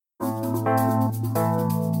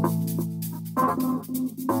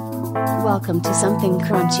Welcome to Something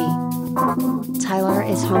Crunchy. Tyler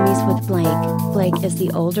is homies with Blake. Blake is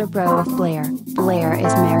the older bro of Blair. Blair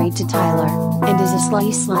is married to Tyler and is a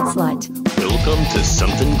slutty slut. Welcome to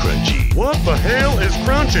Something Crunchy. What the hell is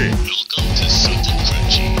crunchy? Welcome to Something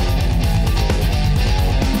Crunchy.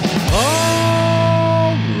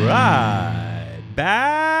 All right,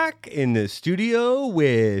 back in the studio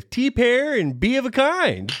with T-Pair and B of a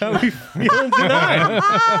Kind. How are we feeling tonight?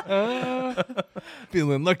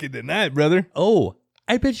 Feeling lucky tonight, brother. Oh,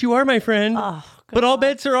 I bet you are, my friend. Oh, but all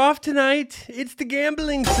bets are off tonight. It's the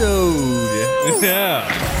gambling sode. Yeah.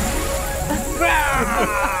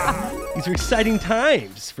 These are exciting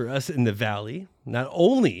times for us in the Valley. Not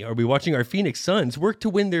only are we watching our Phoenix Suns work to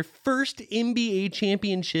win their first NBA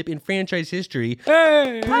championship in franchise history,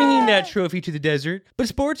 bringing that trophy to the desert, but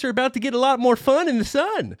sports are about to get a lot more fun in the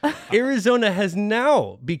sun. Arizona has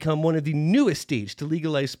now become one of the newest states to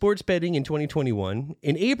legalize sports betting in 2021.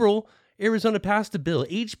 In April, Arizona passed a bill,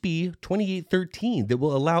 HB 2813, that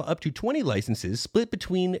will allow up to 20 licenses split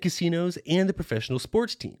between casinos and the professional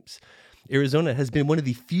sports teams. Arizona has been one of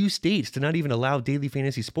the few states to not even allow daily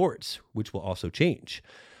fantasy sports, which will also change.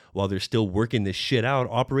 While they're still working this shit out,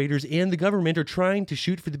 operators and the government are trying to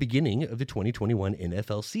shoot for the beginning of the 2021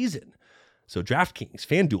 NFL season. So DraftKings,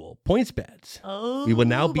 FanDuel, PointsBets, we will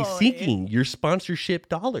now be seeking your sponsorship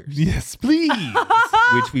dollars. Yes, please.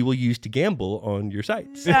 Which we will use to gamble on your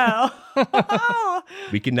sites. No.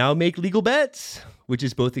 We can now make legal bets, which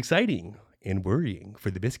is both exciting and worrying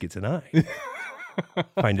for the Biscuits and I.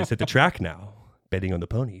 Find us at the track now, betting on the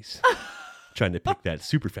ponies, trying to pick that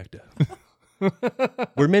superfecta.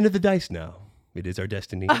 We're men of the dice now. It is our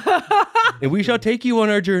destiny. And we shall take you on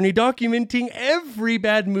our journey, documenting every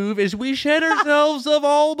bad move as we shed ourselves of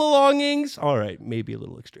all belongings. All right, maybe a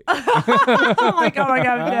little extreme. Oh my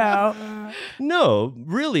god, no. No,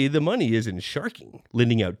 really, the money is in sharking,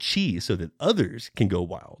 lending out cheese so that others can go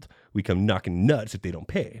wild. We come knocking nuts if they don't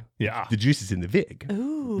pay. Yeah. The juice is in the vig.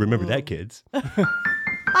 Ooh. Remember that, kids.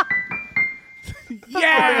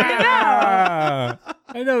 Yeah.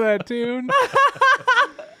 I know that tune.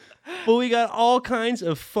 Well, we got all kinds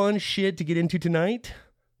of fun shit to get into tonight.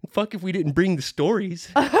 Fuck if we didn't bring the stories.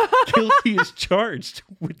 Guilty is charged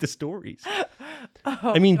with the stories.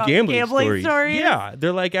 I mean, gambling stories. Yeah,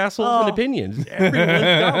 they're like assholes with opinions. Everyone's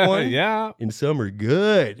got one. Yeah. And some are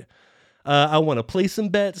good. I want to play some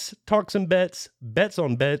bets, talk some bets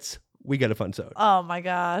on bets. We got a fun sode. Oh my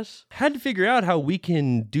gosh. Had to figure out how we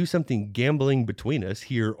can do something gambling between us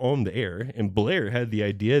here on the air. And Blair had the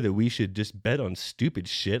idea that we should just bet on stupid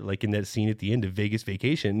shit, like in that scene at the end of Vegas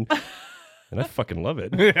Vacation. And I fucking love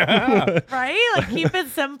it. Yeah. Right? Like keep it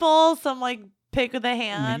simple. Some like pick with a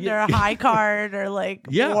hand or a high card or like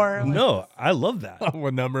Yeah. or, like, No, I love that.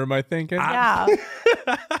 What number am I thinking? Yeah.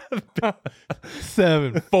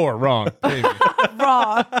 7-4. Wrong. Baby.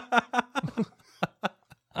 Wrong.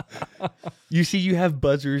 You see, you have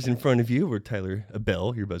buzzers in front of you, or Tyler, a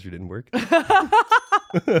bell. Your buzzer didn't work.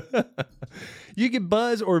 You can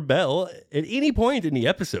buzz or bell at any point in the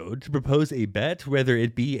episode to propose a bet, whether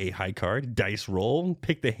it be a high card, dice roll,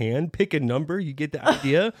 pick the hand, pick a number. You get the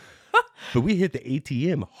idea. But we hit the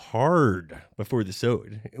ATM hard before the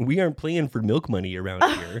sode. And we aren't playing for milk money around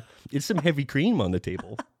here. It's some heavy cream on the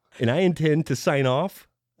table. And I intend to sign off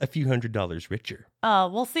a few $100s richer.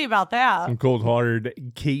 We'll see about that. Some cold hard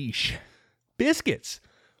quiche. Biscuits.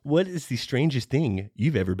 What is the strangest thing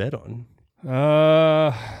you've ever bet on?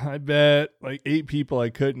 I bet like 8 people I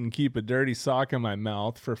couldn't keep a dirty sock in my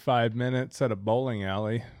mouth for 5 minutes at a bowling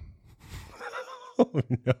alley. Oh,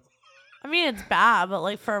 no. I mean, it's bad, but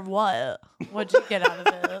like for what? What'd you get out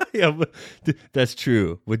of it? Yeah, but that's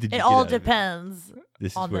true. What did you It get all out of it? depends.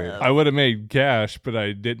 This is on where the- I would have made cash, but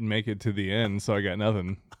I didn't make it to the end, so I got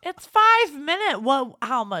nothing. It's 5 minutes. What?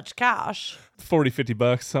 How much cash? 40-50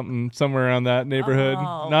 bucks, somewhere around that neighborhood.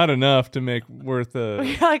 Oh. Not enough to make worth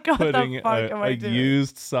Like, what putting the fuck am I a doing?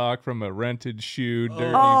 used sock from a rented shoe, dirty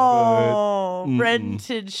foot. Oh, Mm-mm.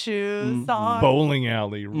 rented shoes. Song. Bowling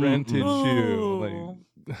alley, rented shoe.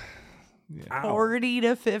 Like, Ow. 40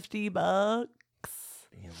 to 50 bucks.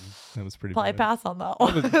 that was pretty Probably bad. pass on that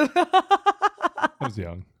one. I was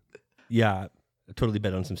young. Yeah, I totally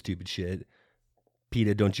bet on some stupid shit.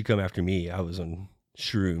 PETA, don't you come after me. I was on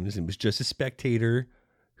shrooms and was just a spectator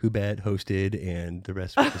who bet, hosted, and the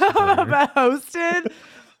rest was just a player. But hosted?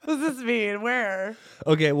 What does this mean? Where?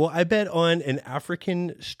 Okay, well, I bet on an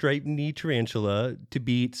African striped knee tarantula to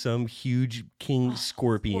beat some huge king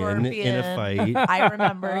scorpion in a fight I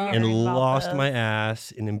remember and hearing about lost this. my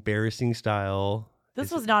ass in embarrassing style. This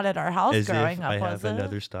was not at our house As growing if up, I was have it?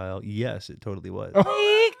 another style. Yes, it totally was.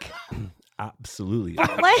 Like, Absolutely. Blake.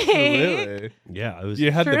 Absolutely. Yeah, it was.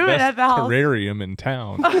 You had the Truman best at the house. terrarium in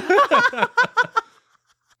town.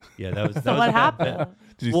 Yeah, that was. So what happened?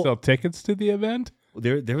 Did you Well- sell tickets to the event?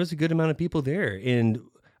 There was a good amount of people there, and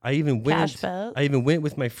I even Cash went. bet. I even went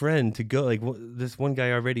with my friend to go. Like this one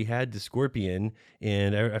guy already had the scorpion,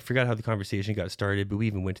 and I forgot how the conversation got started. But we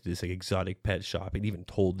even went to this like exotic pet shop, and even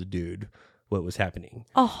told the dude what was happening.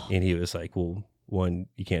 Oh. And he was like, "Well, one,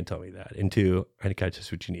 you can't tell me that, and two, I got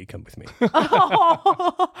just what you need. Come with me."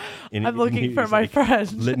 And I'm he looking for was my like,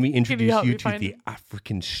 friend. Let me Can introduce help you me to find the him?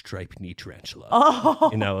 African striped knee tarantula. Oh.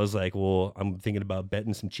 And I was like, well, I'm thinking about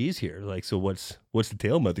betting some cheese here. Like, so what's the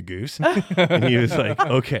tail, Mother Goose? And he was like,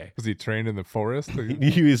 okay. Was he trained in the forest?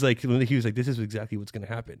 He was like, this is exactly what's going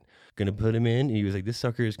to happen. Going to put him in. And he was like, this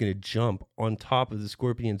sucker is going to jump on top of the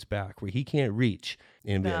scorpion's back where he can't reach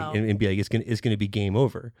and be No. like, and be like, it's going to be game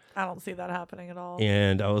over. I don't see that happening at all.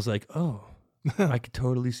 And I was like, oh, I could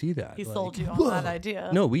totally see that. He Like, sold you on whoa. that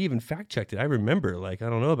idea. No, we even fact checked it. I remember, like, I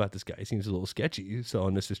don't know about this guy. He seems a little sketchy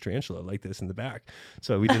selling us this tarantula like this in the back.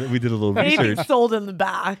 So we did a little Anything research. sold in the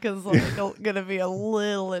back is like going to be a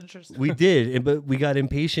little interesting. We did, but we got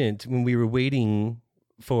impatient when we were waiting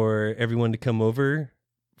for everyone to come over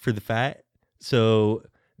for the fat. So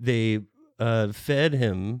they fed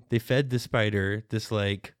him. They fed the spider this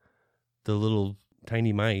like the little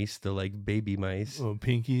tiny mice, the like baby mice. Oh,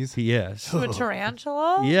 pinkies. Yes. To a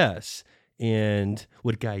tarantula? Yes. And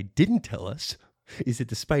what guy didn't tell us is that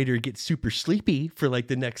the spider gets super sleepy for like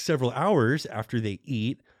the next several hours after they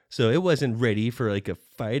eat. So it wasn't ready for like a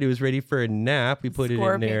fight. It was ready for a nap. We put it in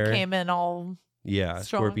Scorpion there. came in all. Yeah,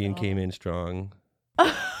 strong, Scorpion though. came in strong.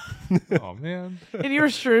 Oh man. And you were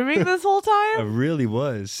streaming this whole I time? really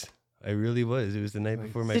was. It was the night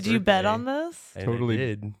before my Did birthday. you bet on this? And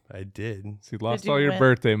Totally. I did. So you lost Did you all your win?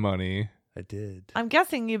 birthday money. I did. I'm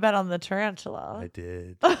guessing you bet on the tarantula. I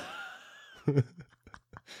did. It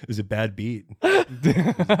was a bad beat. And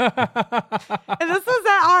this was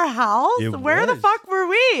at our house? It Where the was. fuck were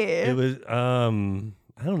we? It was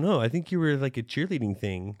I don't know. I think you were like a cheerleading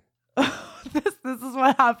thing. this is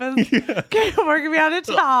what happens. Okay, we're gonna be out of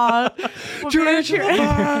town. We'll be at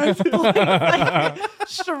like,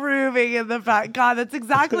 shrooming in the back. God, that's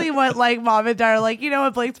exactly what like mom and dad are like. You know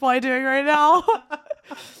what Blake's probably doing right now?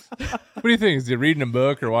 What do you think? Is he reading a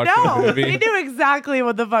book or watching a No, movie? he knew exactly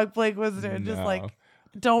what the fuck Blake was doing. Just No. like,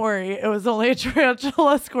 don't worry, it was only a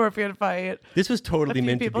tarantula scorpion fight. This was totally A few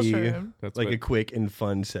meant to people be shroomed. That's like what- a quick and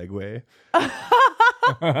fun segue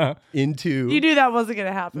into You knew that wasn't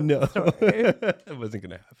gonna happen. No, Story. it wasn't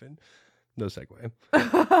going to happen. No segue.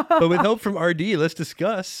 But with help from RD, let's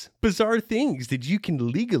discuss bizarre things that you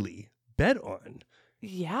can legally bet on.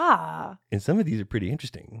 Yeah, And some of these are pretty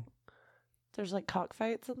interesting. there's like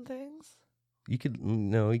cockfights and things. You can't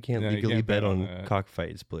No, you legally can't bet bet on on that.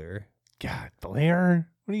 cockfights, Blair. God, Blair,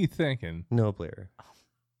 what are you thinking? No, Blair.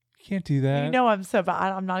 You can't do that. You know I'm so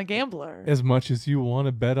bad. I'm not a gambler. As much as you want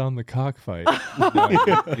to bet on the cockfight, no,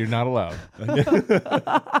 you're not allowed.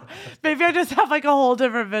 Maybe I just have like a whole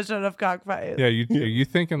different vision of cockfights. Yeah, are you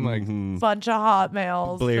thinking like, Mhm. Bunch of hot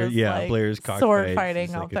males. Blair, just, yeah, like, Blair's cockfights sword is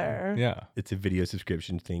fighting like out a- there. yeah, It's a video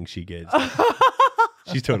subscription thing she gets.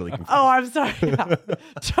 She's totally confused. Oh, I'm sorry. Yeah.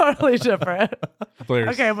 Totally different. Blair's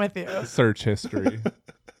Okay, I'm with you. search history.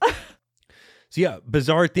 So yeah,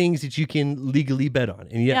 bizarre things that you can legally bet on.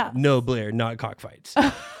 And yeah, Yeah. no, Blair, not cockfights.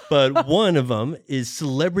 But one of them is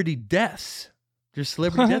celebrity deaths. There's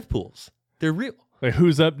celebrity death pools. They're real. Like,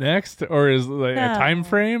 who's up next, or is like a No. time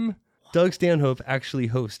frame? Doug Stanhope actually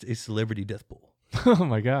hosts a celebrity death pool. Oh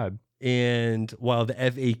my God! And while the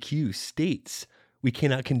FAQ states we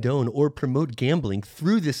cannot condone or promote gambling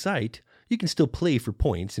through the site, you can still play for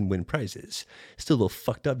points and win prizes. Still a little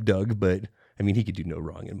fucked up, Doug, but I mean, he could do no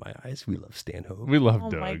wrong in my eyes. We love Stanhope. We love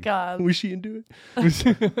Oh Doug. my God. Was she into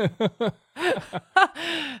it?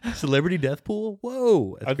 Celebrity death pool?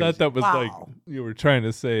 Whoa. I thought that was like Wow. you were trying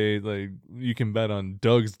to say like you can bet on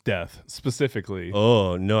Doug's death specifically.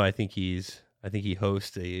 Oh, no, I think he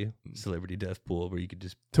hosts a celebrity death pool where you could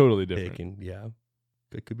just Totally pick different. and yeah.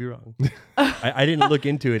 I could be wrong. I didn't look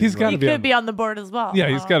into it. He's and, gotta He like, be could on- be on the board as well. Yeah,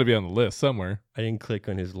 he's got to be on the list somewhere. I didn't click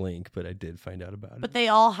on his link, but I did find out about But it. they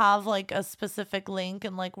all have like a specific link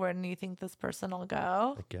and like where do you think this person will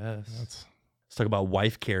go? I guess. That's Let's talk about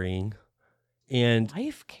wife carrying. And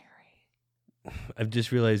Wife carry. I'm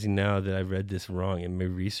just realizing now that I read this wrong in my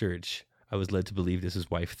research. I was led to believe this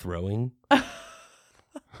is wife throwing.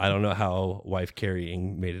 I don't know how wife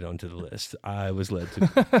carrying made it onto the list. I was led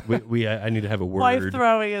to. I need to have a Wife word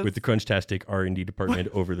throwing is with the Crunchtastic R&D department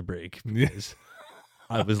over the break because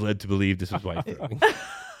I was led to believe this was wife throwing.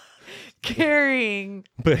 Carrying.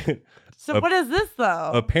 But So what is this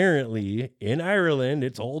though? apparently, in Ireland,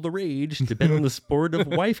 it's all the rage to bet on the sport of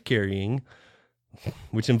wife carrying,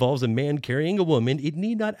 which involves a man carrying a woman. It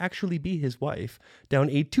need not actually be his wife down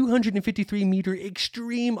a 253-meter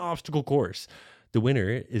extreme obstacle course. The winner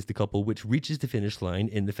is the couple which reaches the finish line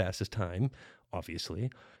in the fastest time,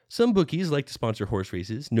 obviously. Some bookies like to sponsor horse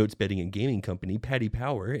races, notes betting and gaming company Paddy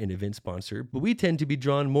Power, an event sponsor, but we tend to be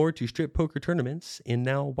drawn more to strip poker tournaments and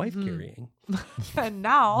now wife carrying. And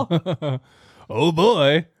now Oh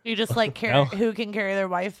boy. you just like Well. who can carry their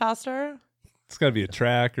wife faster? It's got to be a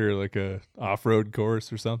track or like a off-road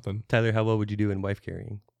course or something. Tyler, how well would you do in wife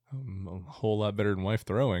carrying? A whole lot better than wife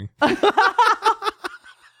throwing.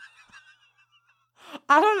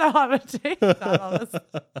 I don't know how to take that.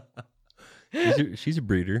 Honestly. She's a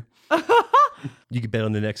breeder. You could bet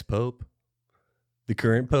on the next pope. The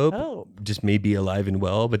current pope Oh. just may be alive and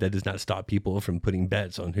well, but that does not stop people from putting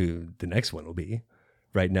bets on who the next one will be.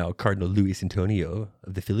 Right now, Cardinal Luis Antonio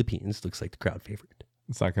of the Philippines looks like the crowd favorite.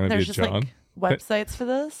 It's not going to be There's a just John. like websites for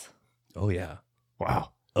this. Oh, yeah.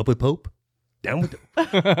 Wow. Up with Pope, down with Dope.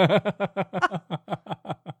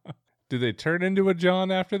 Do they turn into a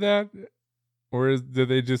John after that? Or do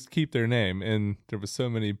they just keep their name? And there was so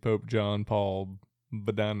many Pope John Paul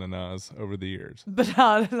Bananas over the years.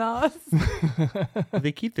 Bananas.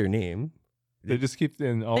 They keep their name. They just keep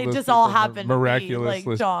in all They those just all people happen to be miraculously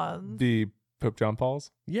like Johns. be Pope John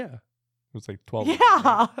Paul's. Yeah, It was like 12.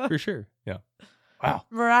 Yeah. for sure. Wow.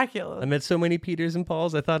 Miraculous. I met so many Peters and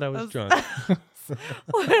Pauls, I thought I was John.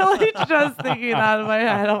 Literally just thinking that in my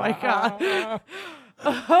head. Oh my god.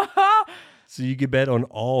 So you could bet on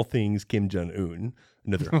all things Kim Jong-un.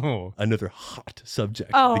 Oh. Another hot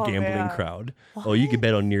subject, Oh, the gambling man. crowd. Oh, you could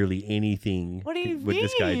bet on nearly anything. What do you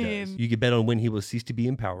this guy does. mean? You could bet on when he will cease to be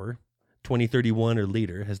in power. 2031 or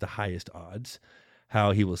later has the highest odds.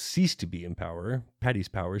 How he will cease to be in power. Paddy's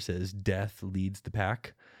Power says death leads the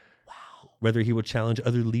pack. Wow. Whether he will challenge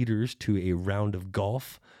other leaders to a round of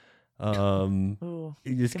golf. Ooh.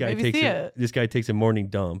 This Can guy maybe takes see a, it. this guy takes a morning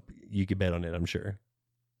dump. You could bet on it, I'm sure.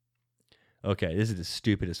 Okay, this is the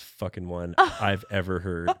stupidest fucking one I've ever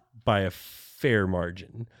heard by a fair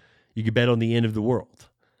margin. You could bet on the end of the world.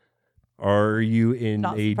 Are you in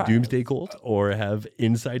Not a surprised. doomsday cult or have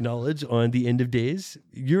inside knowledge on the end of days?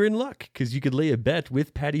 You're in luck because you could lay a bet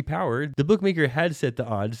with Paddy Power. The bookmaker had set the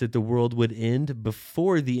odds that the world would end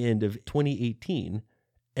before the end of 2018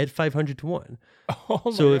 at 500 to 1. Oh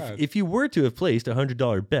my So God. if you were to have placed a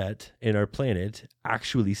 $100 bet and our planet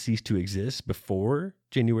actually ceased to exist before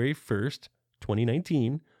January 1st,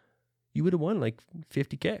 2019, you would have won like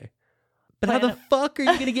 50K. But how the Planet- fuck are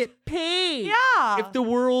you going to get paid Yeah. if the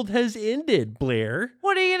world has ended, Blair?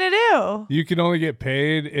 What are you gonna do? You can only get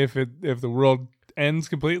paid if the world ends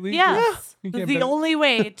completely. Yes. You That's can't the bet- only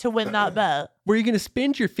way to win that bet. Where are you going to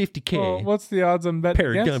spend your 50K? Well, what's the odds on betting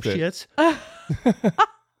Pair of dumb against it? shits.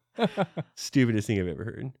 Stupidest thing I've ever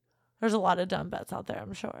heard. There's a lot of dumb bets out there,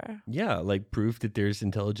 I'm sure. Yeah, like proof that there's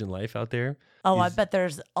intelligent life out there. Oh, I Is- bet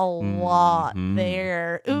there's a lot Mhm.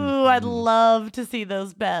 there. Ooh, I'd love to see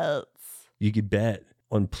those bets. You could bet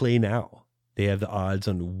on Play Now. They have the odds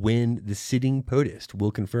on when the sitting POTUS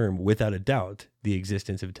will confirm without a doubt the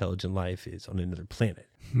existence of intelligent life is on another planet.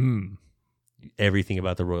 Everything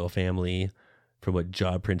about the royal family, from what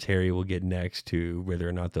job Prince Harry will get next to whether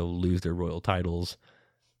or not they'll lose their royal titles.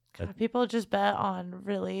 God, people just bet on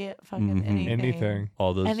really fucking Mhm. anything. Anything.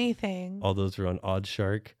 All those Anything. all those are on Odd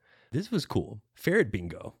Shark. This was cool. Ferret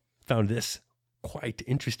Bingo. Found this quite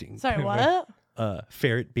interesting. Sorry, what?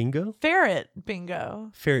 Ferret Bingo? Ferret bingo.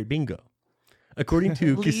 Ferret Bingo. According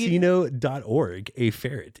to Lead- casino.org, a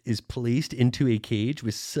ferret is placed into a cage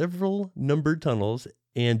with several numbered tunnels,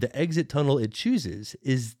 and the exit tunnel it chooses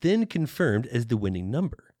is then confirmed as the winning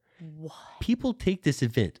number. What? People take this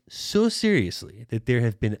event so seriously that there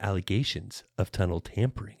have been allegations of tunnel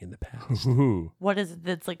tampering in the past. Ooh. What is it?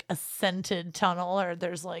 That's like a scented tunnel, or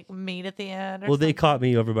there's like meat at the end. Or Well, they something? caught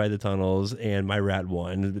me over by the tunnels, and my rat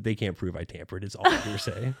won, but they can't prove I tampered. It's all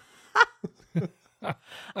hearsay.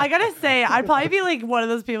 I gotta say, I'd probably be like one of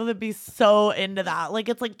those people that'd be so into that. Like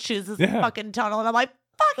it's like chooses the Yeah. fucking tunnel, and I'm like,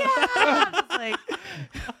 fuck yeah! I'm just like,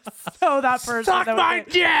 so that person. Suck that would my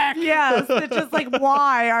be- dick! Yes, it's just like,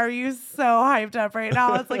 why are you so hyped up right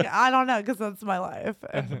now? It's like, I don't know, because that's my life.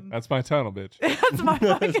 And That's my tunnel, bitch. that's my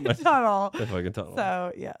fucking my- tunnel. The fucking tunnel.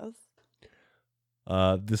 So, yes.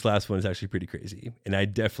 This last one is actually pretty crazy, and I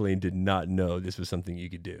definitely did not know this was something you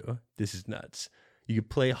could do. This is nuts. You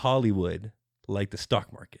could play Hollywood like the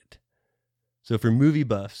stock market. So for movie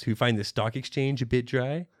buffs who find the stock exchange a bit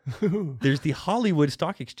dry, there's the Hollywood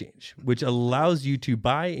Stock Exchange, which allows you to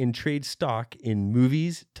buy and trade stock in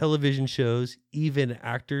movies, television shows, even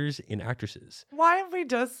actors and actresses. Why am we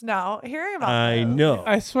just now hearing about I this? know.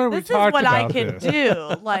 I swear we This is talked what about I can this.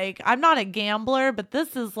 do. Like, I'm not a gambler, but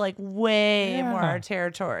this is like way Yeah. more our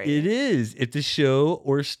territory. It is. If the show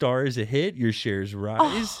or star is a hit, your shares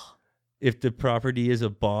rise. If the property is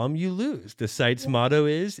a bomb, you lose. The site's motto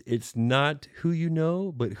is, it's not who you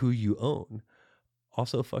know, but who you own.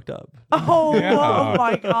 Also fucked up. Oh, Yeah. oh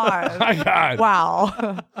my God. My God.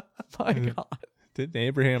 Wow. My God. Didn't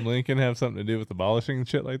Abraham Lincoln have something to do with abolishing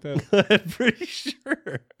shit like that? I'm pretty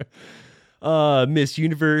sure. Miss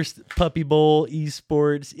Universe, Puppy Bowl,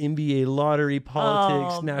 esports, NBA lottery,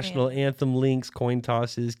 politics, Oh, national man. anthem links, coin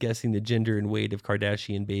tosses, guessing the gender and weight of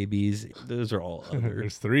Kardashian babies. Those are all other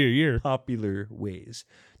There's 3 a year. popular ways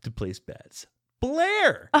to place bets.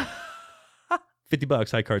 Blair!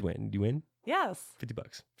 $50 high card win. Do you win? Yes.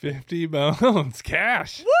 $50. 50 bones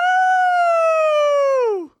cash. Woo!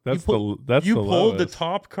 That's you the pulled the lowest.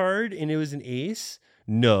 top card and it was an ace?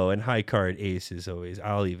 No, and high card ace is always.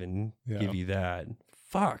 I'll even Yeah. give you that.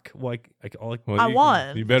 Fuck. Well, Well, I you-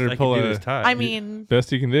 won. You better I pull can do a is tie. I mean,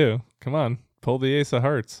 best you can do. Come on, pull the ace of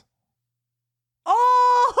hearts.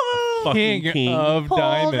 oh! Fucking King, king. of Pulled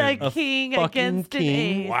diamonds. a king fucking against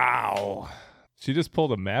king. an ace. Wow. She just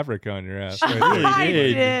pulled a maverick on your ass. She Right really there. I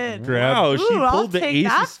did. did. Grab- Wow, she Ooh, I'll pulled the take ace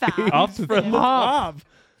that of spades back. Off the from the top. top.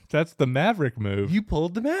 That's the maverick move. You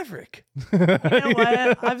pulled the Maverick. You know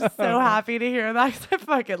what? I'm so happy to hear that because I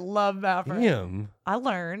fucking love Maverick. Damn. I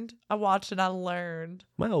learned. I watched and I learned.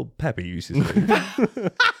 My old Pepe used to say. I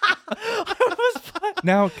was fun.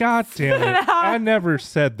 Now, God damn it. Spit it out. I never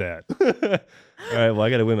said that. All right, well, I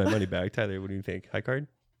got to win my money back. Tyler, what do you think? High card?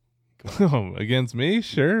 Against me?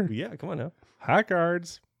 Sure. Yeah, come on now. High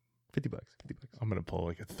cards. $50. $50. I'm going to pull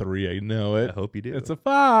like a 3. I know I it. hope you do. It's a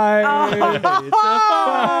 5. It's a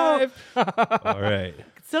 5. All right.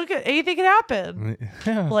 Still good. Anything can happen.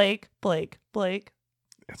 Yeah. Blake.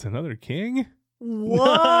 It's another king.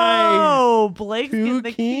 Whoa. Blake's Two getting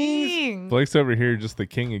the kings. king. Blake's over here just the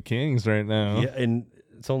king of kings right now. Yeah, and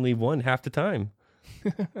it's only one half the time.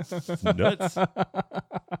 It's nuts. I'm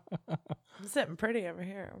sitting pretty over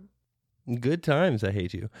here. Good times. I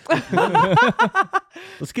hate you.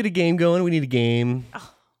 Let's get a game going. We need a game.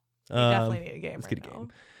 We definitely need a game Let's right get a now.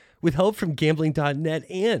 game. With help from gambling.net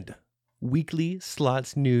and Weekly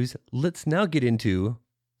Slots News, let's now get into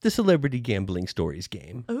the Celebrity Gambling Stories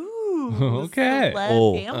game. Ooh. Okay. celeb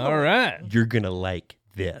Oh, gambling. All right. You're going to like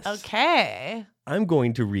this. Okay. I'm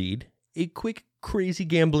going to read a quick, crazy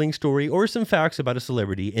gambling story or some facts about a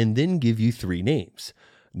celebrity and then give you 3 names.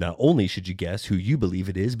 Not only should you guess who you believe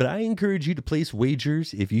it is, but I encourage you to place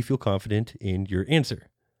wagers if you feel confident in your answer.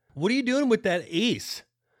 What are you doing with that ace?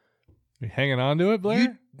 You hanging on to it,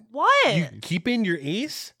 Blair? What? You keeping your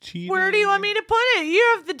ace? Cheating? Where do you want me to put it?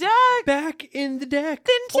 You have the deck. Back in the deck.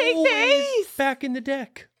 Then take the Always ace. Back in the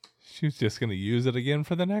deck. She was just going to use it again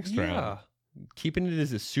for the next round. Yeah. Keeping it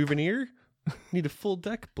as a souvenir? Need a full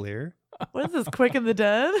deck, Blair. What is this? Quick in the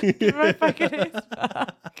Dead? Give my fucking ace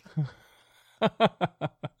back.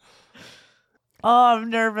 Oh, I'm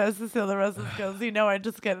nervous to see how the rest of this goes. You know, I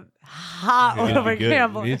just get hot You're when gonna we're be good.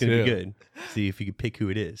 gambling. Me It's going to be too. good. See if you can pick who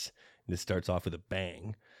it is. And it starts off with a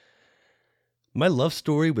bang. My love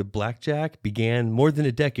story with blackjack began more than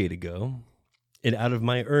a decade ago. And out of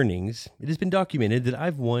my earnings, it has been documented that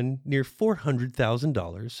I've won near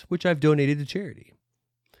 $400,000, which I've donated to charity.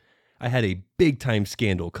 I had a big time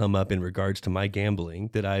scandal come up in regards to my gambling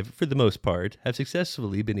that I've, for the most part, have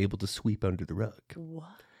successfully been able to sweep under the rug. What?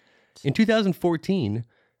 In 2014,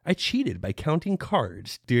 I cheated by counting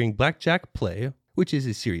cards during blackjack play, which is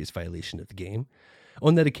a serious violation of the game.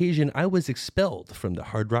 On that occasion, I was expelled from the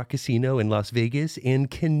Hard Rock Casino in Las Vegas and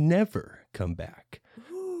can never come back.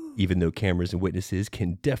 Even though cameras and witnesses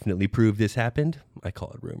can definitely prove this happened, I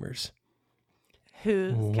call it rumors.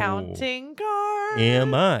 Who's Ooh. counting cards?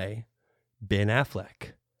 Am I Ben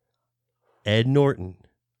Affleck, Ed Norton,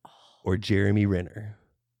 or Jeremy Renner?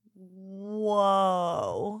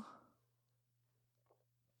 Whoa.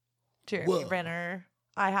 Jeremy Whoa. Renner.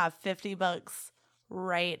 I have $50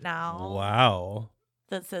 right now Wow.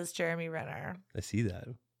 that says Jeremy Renner. I see that.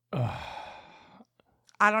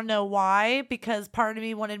 I don't know why, because part of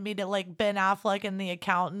me wanted me to like Ben Affleck and the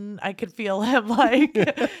accountant. I could feel him like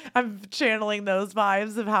I'm channeling those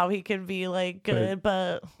vibes of how he can be like good,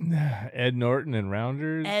 but Ed Norton and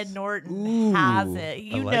Rounders. Ed Norton Ooh, has it.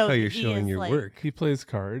 You I like know how you're that he showing is, your like- work. He plays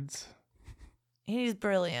cards. He's He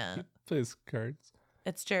brilliant. plays cards.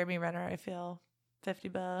 It's Jeremy Renner, I feel.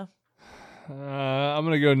 $50. I'm I'm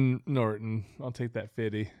gonna go Norton. I'll take that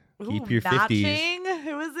 50. Keep Ooh, your 50s. matching?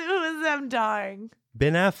 Who is them dying?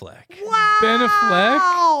 Ben Affleck. Wow. Ben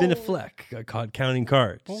Affleck? Ben Affleck got caught counting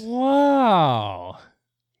cards. Wow.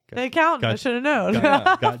 The accountant. I Got- should have known.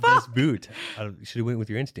 Got this boot. You should have went with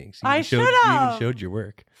your instincts. You I even showed- should've. You even showed your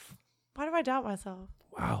work. Why do I doubt myself?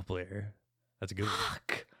 Wow, Blair. That's a good one.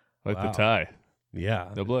 Fuck. Like Wow. the tie. Yeah.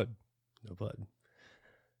 No blood. No blood.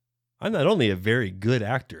 I'm not only a very good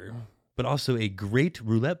actor, but also a great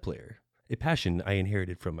roulette player. A passion I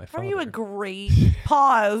inherited from my Are father. you a great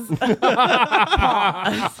pause?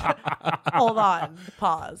 Pause. Hold on.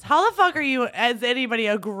 Pause. How the fuck are you, as anybody,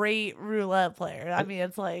 a great roulette player? I mean,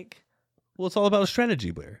 it's like, Well, it's all about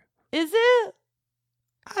strategy, Blair. is it?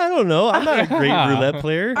 I don't know. I'm not a great roulette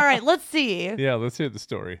player. All right, let's see. Yeah, let's hear the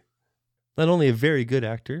story. Not only a very good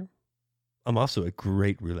actor, I'm also a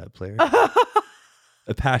great roulette player.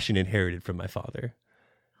 A passion inherited from my father.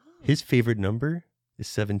 His favorite number is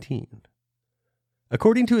 17.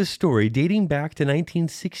 According to his story, dating back to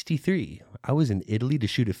 1963, I was in Italy to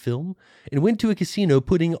shoot a film and went to a casino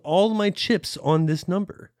putting all my chips on this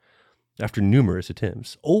number. After numerous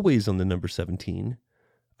attempts, always on the number 17,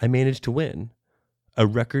 I managed to win a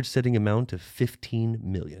record-setting amount of 15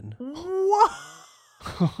 million. What?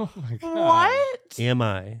 Oh my God. What? Am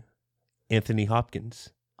I Anthony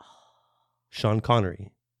Hopkins, Sean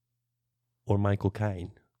Connery, or Michael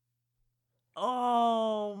Caine?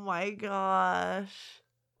 Oh my gosh.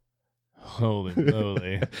 Holy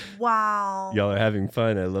moly. Wow. Y'all are having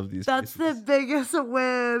fun. I love these. That's the faces. biggest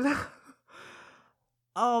win.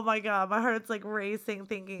 Oh my God. My heart's like racing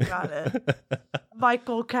thinking about it.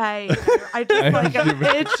 Michael Caine. I just like am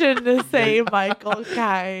itching to say Michael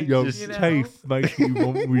Caine. Just you know? taste makes you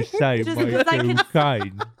want to say Just 'cause I can-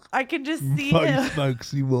 Caine. I can just see him.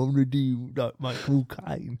 makes you want to do like Michael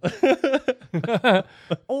Caine.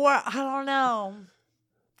 Or I don't know.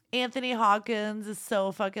 Anthony Hawkins is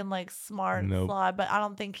so fucking like smart and Nope. sly, but I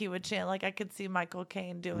don't think he would chant. Like I could see Michael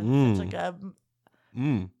Caine doing such like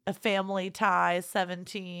a family tie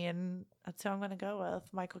 17. That's who I'm gonna go with,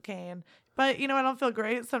 Michael Caine. But you know I don't feel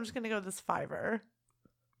great, so I'm just gonna go with this $5.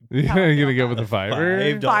 You're gonna go with the fiver?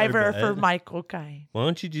 $5 $5 for bet. Michael Caine. Why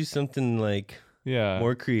don't you do something like Yeah.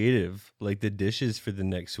 more creative, like the dishes for the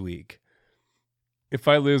next week? If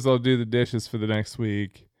I lose, I'll do the dishes for the next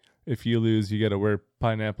week. If you lose, you got to wear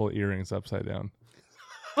pineapple earrings upside down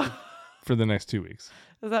for the next 2 weeks.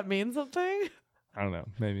 Does that mean something? I don't know.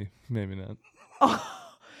 Maybe not. Oh,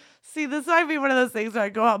 see, this might be one of those things where I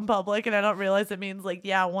go out in public and I don't realize it means like,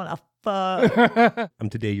 yeah, I want to fuck. I'm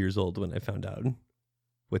today years old when I found out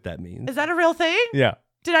what that means. Is that a real thing? Yeah.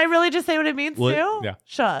 Did I really just say what it means What? too? Yeah.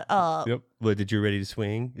 Shut up. Yep. What, did you ready to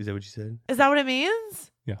swing? Is that what you said? Is that what it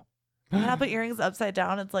means? Yeah. When I put earrings upside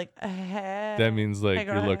down, it's like, hey. That means like Hey,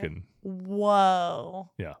 go you're ahead. looking. Whoa.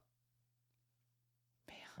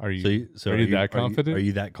 Are you? So are you that confident? Are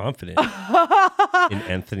you that confident in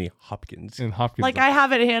Anthony Hopkins? in Hopkins? Like I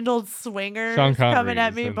haven't handled swingers Sean Connery coming at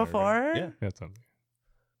is me in there, before. right? Yeah. That's something.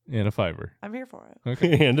 And a fiver. I'm here for it.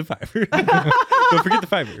 Okay. And a $5. Don't forget the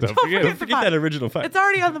 $5. Don't forget. Don't forget that original $5. It's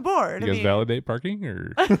already on the board. You I guys mean- validate parking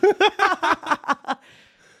or?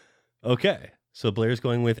 Okay. So Blair's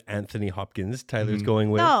going with Anthony Hopkins. Tyler's Mhm. going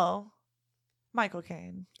with No. Michael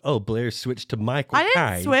Caine. Oh, Blair switched to Michael I didn't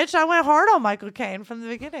Caine. switch. I went hard on Michael Caine from the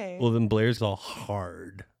beginning. Well, then Blair's all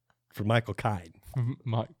hard for Michael Caine.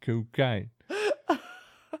 Michael Caine.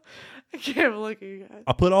 I can't look at you guys.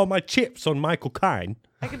 I put all my chips on Michael Caine.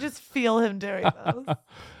 I can just feel him doing this.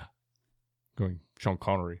 Going Sean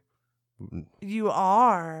Connery. You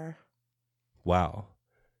are. Wow.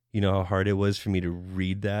 You know how hard it was for me to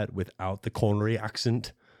read that without the Connery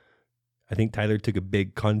accent? I think Tyler took a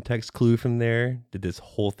big context clue from there that this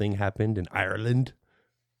whole thing happened in Ireland.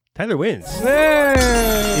 Tyler wins.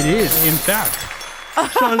 It is, in fact,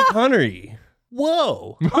 Sean Connery.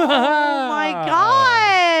 Whoa. Oh my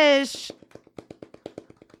gosh.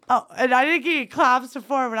 Oh, and I didn't get claps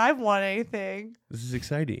before, but I've won anything. This is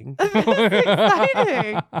exciting.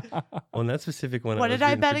 Exciting. On that specific one, What was did I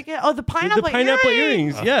rooting bet for- again? Oh, the pineapple, the pineapple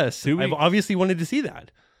earrings. Yes. do we- I've obviously wanted to see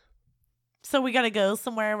that. So we got to go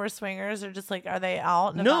somewhere where swingers are just like, are they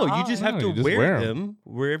out? And No, you about? just No, have to you just wear wear 'em. them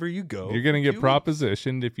wherever you go. You're gonna get Do it.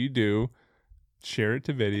 propositioned if you do. Share it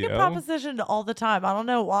to I video. get propositioned all the time. I don't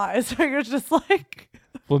know why. Swingers just like.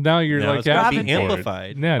 Well, now you're Now like it's gonna be asking for it.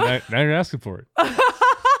 amplified. Yeah, now you're asking for it.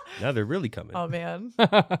 Now they're really coming. Oh man, it's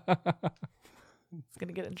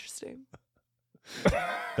gonna get interesting.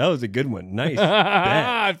 That was a good one. Nice. bet.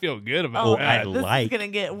 I feel good about Oh, that. I this like is gonna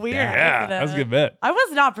get weird. that. Yeah, isn't that's a it? good bet. I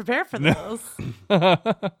was not prepared for this.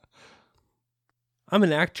 I'm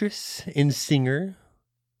an actress and singer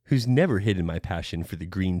who's never hidden my passion for the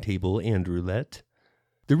green table and roulette.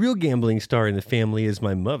 The real gambling star in the family is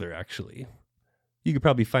my mother, actually. You could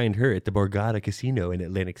probably find her at the Borgata Casino in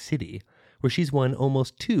Atlantic City, where she's won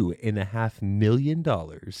almost $2.5 million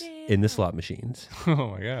in the slot machines. Oh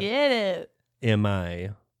my god. Get it. Am I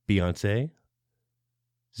Beyonce,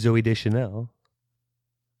 Zooey Deschanel,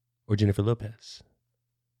 or Jennifer Lopez?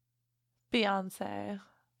 Beyonce.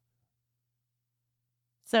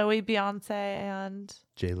 Zoe, Beyonce, and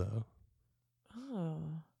J-Lo.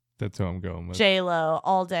 That's who I'm going with. J-Lo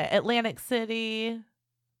all day. Atlantic City.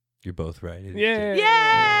 You're both right. It is Yeah.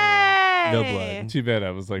 Yay! No blood. Too bad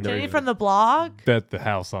I was like, Jenny ready from to the blog. bet the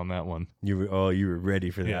house on that one. You were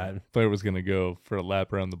ready for Yeah. that. Blair was gonna go for a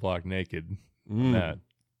lap around the block naked. Mm. That.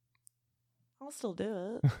 I'll still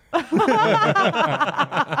do it.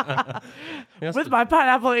 Yes. With my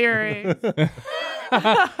pineapple earrings.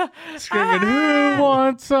 Screaming, who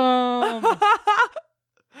wants some?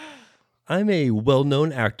 I'm a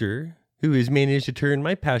well-known actor who has managed to turn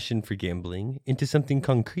my passion for gambling into something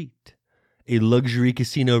concrete. A luxury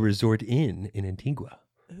casino resort inn in Antigua.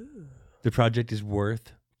 The project is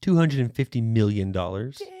worth $250 million.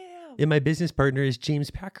 And my business partner is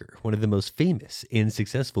James Packer, one of the most famous and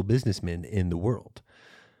successful businessmen in the world.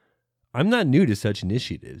 I'm not new to such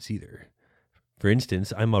initiatives either. For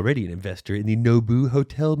instance, I'm already an investor in the Nobu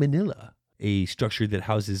Hotel Manila, a structure that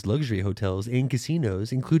houses luxury hotels and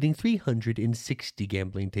casinos, including 360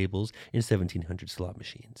 gambling tables and 1,700 slot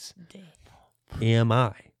machines. Am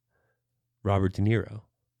I Robert De Niro,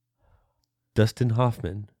 Dustin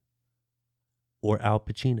Hoffman, or Al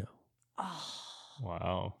Pacino?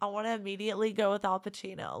 Wow. I want to immediately go with Al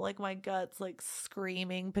Pacino. Like my gut's like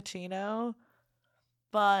screaming Pacino.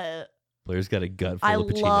 But Blair's got a gut full I of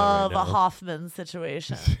Pacino love right now. a Hoffman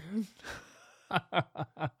situation.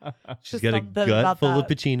 She's Just got a something gut about full of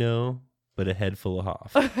that. Pacino, but a head full of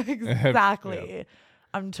Hoff. Exactly.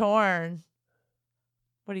 I'm torn.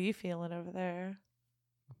 What are you feeling over there?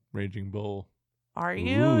 Raging Bull. Are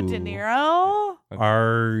you De Ooh. Niro?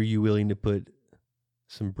 Are you willing to put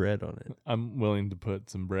some bread on it? I'm willing to put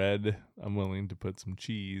some bread. I'm willing to put some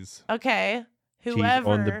cheese Okay. Cheese Whoever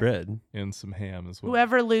on the bread. and some ham as well.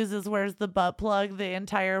 Whoever loses wears the butt plug the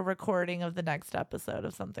entire recording of the next episode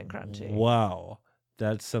of Something Crunchy. Wow.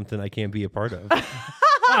 That's something I can't be a part of.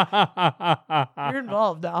 You're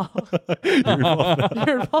involved now. You're involved.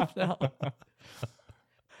 You're involved now.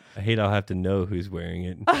 I hate I'll have to know who's wearing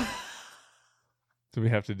it. Do we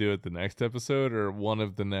have to do it the next episode or one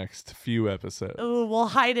of the next few episodes? Ooh, we'll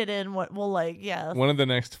hide it in what we'll like, yeah. One of the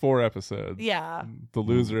next 4 episodes. Yeah. The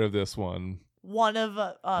loser of this one. One of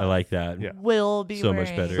us I like that. Yeah. will be So much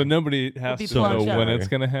wearing- better. So nobody has be to know plugged when up. it's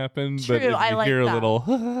going to happen. True, but if I you like hear that. a little,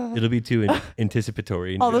 It'll be too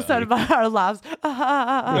anticipatory. All of a sudden, our laughs.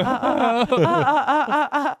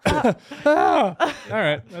 all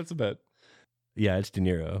right, that's a bet. Yeah, it's De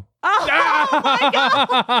Niro. Oh my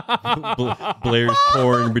God. Blair's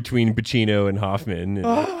torn between Pacino and Hoffman. And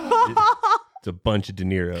it's a bunch of De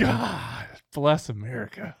Niro. God, bless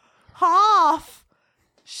America. Hoff.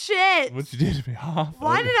 Shit. What'd you do to me, Hoff?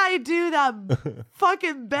 Why did I do that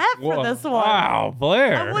fucking bet for Whoa, this one? Wow,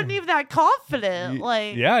 Blair. I wasn't even that confident.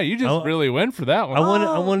 Like, Yeah, you just I'll- really went for that one. I want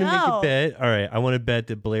Oh, to make a no. bet. All right, I want to bet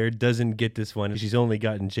that Blair doesn't get this one. She's only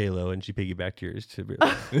gotten J-Lo, and she piggybacked yours, to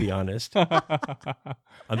be honest.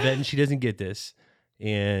 I'm betting she doesn't get this.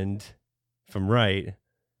 And if I'm right,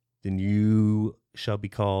 then you shall be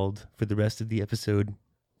called for the rest of the episode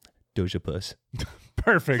Doja Puss.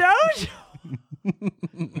 Perfect. Doja.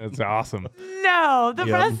 That's awesome. No, the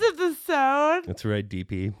Yep. rest of the song. That's right,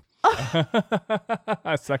 DP.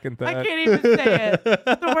 I second that. I can't even say it.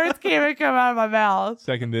 The words can't even come out of my mouth.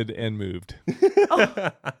 Seconded and moved.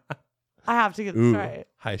 I have to get this Ooh, right.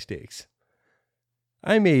 high stakes.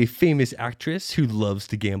 I'm a famous actress who loves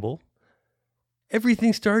to gamble.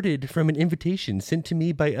 Everything started from an invitation sent to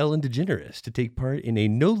me by Ellen DeGeneres to take part in a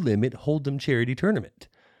no-limit Hold'em charity tournament.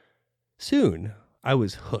 Soon, I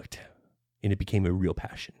was hooked, and it became a real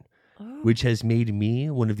passion, which has made me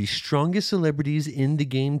one of the strongest celebrities in the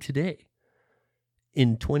game today.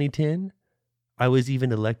 In 2010, I was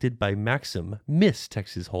even elected by Maxim Miss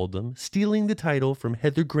Texas Hold'em, stealing the title from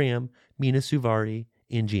Heather Graham, Mina Suvari,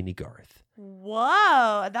 and Jeannie Garth.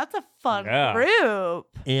 Whoa, that's a fun Yeah. group.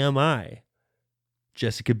 Am I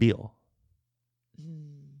Jessica Biel,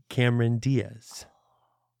 Cameron Diaz,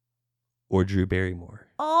 or Drew Barrymore?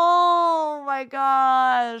 Oh my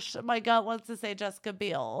gosh. My gut wants to say Jessica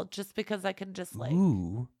Biel just because I can just like.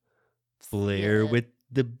 Ooh, see Blair it. with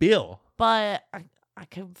the bill. But I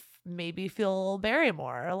could maybe feel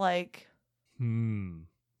Barrymore. Like,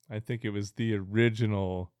 I think it was the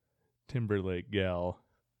original Timberlake gal.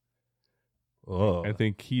 Oh, I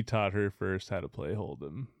think he taught her first how to play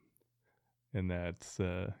Hold'em. And that's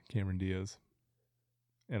Cameron Diaz.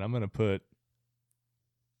 And I'm going to put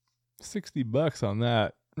 $60 on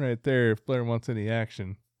that right there if Blair wants any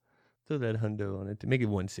action. throw that hundo on it to make it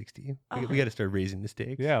 160. Oh. We got to start raising the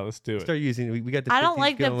stakes. Yeah, let's do it. Start using. We got the. I don't 50s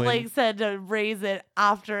like that going. Blake said to raise it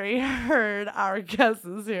after he heard our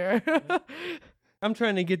guesses here. I'm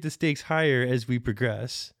trying to get the stakes higher as we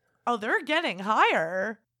progress. Oh, they're getting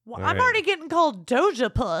higher. Well, All I'm right. already getting called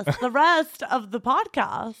Doja Puss the rest of the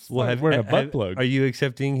podcast. Well, like wearing a butt plug. Are you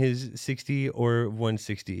accepting his 60 or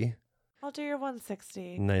 160? I'll do your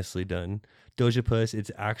 160. Nicely done. Doja Puss, it's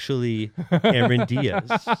actually Cameron Diaz.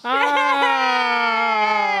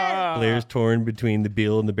 Blair's torn between the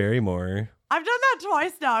Beale and the Barrymore. I've done that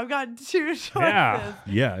twice now. I've gotten 2 choices. Yeah.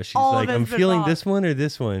 Yeah, she's All of like, it's I'm been feeling wrong. this one or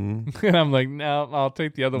this one. And I'm like, no, I'll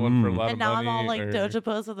take the other one for a lot And of now money. I'm all like or Doja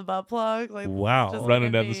Puss with a butt plug. Like, Wow. just running look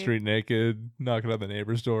at down the me. street naked, knocking on the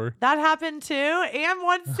neighbor's door. That happened too. And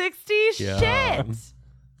 160? Yeah. Shit.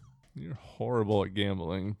 You're horrible at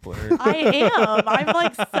gambling, Blair. I am. I'm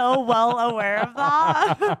like so well aware of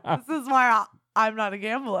that. This is why I'm not a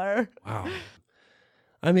gambler. Wow.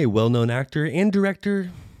 I'm a well-known actor and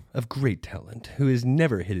director of great talent who is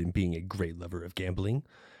never hidden being a great lover of gambling.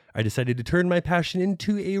 I decided to turn my passion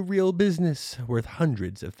into a real business worth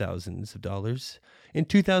hundreds of thousands of dollars. In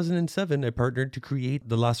 2007, I partnered to create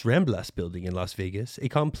the Las Ramblas building in Las Vegas, a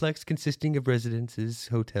complex consisting of residences,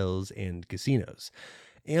 hotels, and casinos.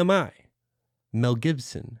 Am I Mel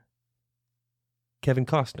Gibson, Kevin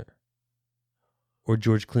Costner, or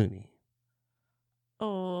George Clooney?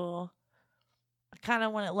 Oh, I kind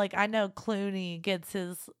of want to, like, I know Clooney gets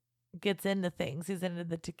into things. He's into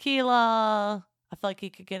the tequila. I feel like he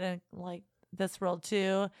could get in like this world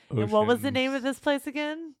too. And what was the name of Oceans. this place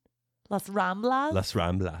again? Las Ramblas. Las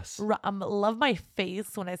Ramblas. Love my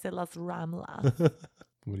face when I say Las Ramblas.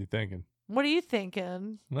 What are you thinking? What are you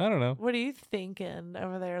thinking? I don't know. What are you thinking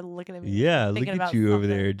over there looking at me? Yeah, look Thinking at about you over something.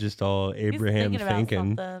 there, just all He's Abraham thinking about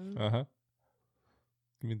thinking. something. Uh-huh.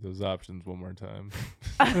 Give me those options one more time.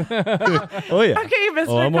 Oh yeah. Okay, Mr.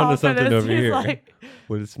 Oh, I'm onto something Confidence. over He's here. like,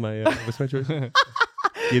 What's my choice? who the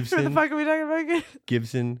Gibson, fuck are we talking about again?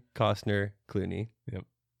 Gibson, Costner, Clooney.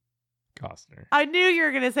 Costner. I knew you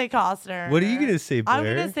were gonna say Costner. What are you gonna say, Blair? I'm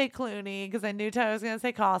gonna say Clooney because I knew Ty was gonna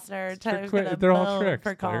say Costner. Ty was gonna They're all moan tricks.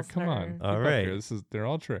 for Blair. Costner. Come on. All Get back right. here. They're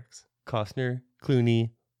all tricks. Costner,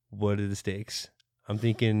 Clooney. What are the stakes? I'm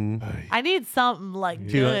thinking I need something like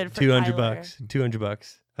Two- good for $200 Tyler. bucks.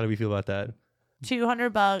 $200. How do we feel about that?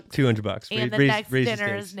 $200 $200. and the Raise- next raise the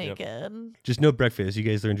dinner is stakes. Yep. naked. Just no breakfast. You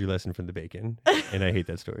guys learned your lesson from the bacon, and I hate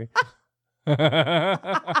that story.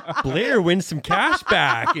 Blair wins some cash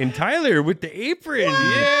back, and Tyler with the apron.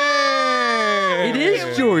 Yeah! It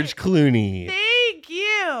is George Clooney. Thank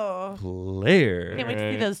you. Blair. Can't wait to see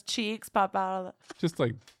Alright. those cheeks pop out of the. Just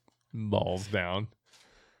like balls down.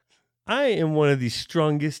 I am one of the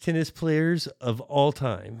strongest tennis players of all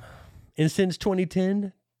time. And since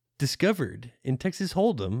 2010, discovered in Texas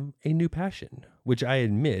Hold'em a new passion, which I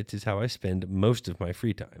admit is how I spend most of my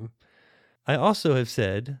free time. I also have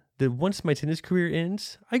said that once my tennis career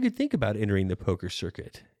ends, I could think about entering the poker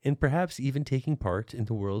circuit and perhaps even taking part in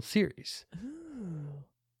the World Series.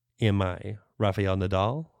 Am I Rafael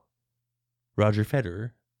Nadal, Roger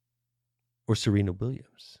Federer, or Serena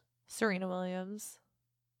Williams? Serena Williams.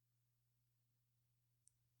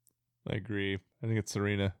 I agree. I think it's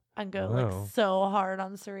Serena. I'm going Wow. like so hard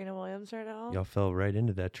on Serena Williams right now. Y'all fell right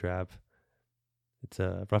into that trap. It's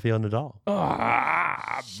Rafael Nadal.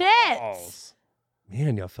 Ah, Shit. balls.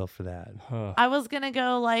 Man, y'all fell for that. Huh. I was gonna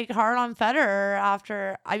go like hard on Federer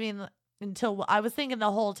after. I mean, until I was thinking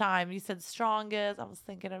the whole time you said strongest. I was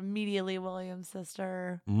thinking immediately Williams'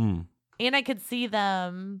 sister, Mm. and I could see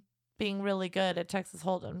them being really good at Texas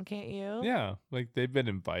Hold'em. Can't you? Yeah, like they've been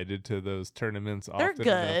invited to those tournaments They're often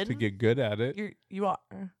enough to good. get good at it. You are.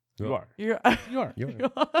 You are. You're. You are. You're-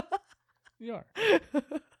 You are.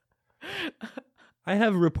 I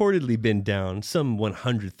have reportedly been down some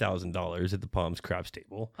 $100,000 at the Palms Craps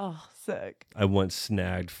table. Oh, sick. I once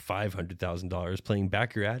snagged $500,000 playing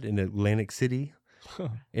Baccarat in Atlantic City,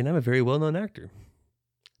 and I'm a very well-known actor.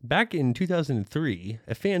 Back in 2003,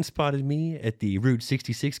 a fan spotted me at the Route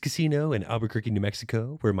 66 Casino in Albuquerque, New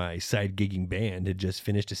Mexico, where my side-gigging band had just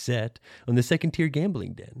finished a set on the second-tier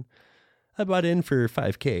gambling den. I bought in for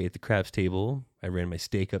 $5K at the craps table. I ran my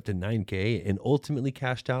stake up to $9K and ultimately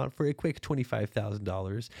cashed out for a quick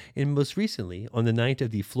 $25,000. And most recently, on the night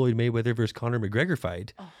of the Floyd Mayweather vs. Conor McGregor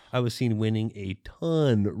fight, I was seen winning a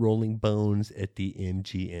ton rolling bones at the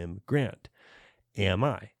MGM Grand. Am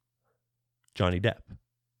I Johnny Depp,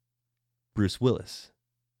 Bruce Willis,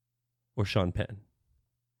 or Sean Penn?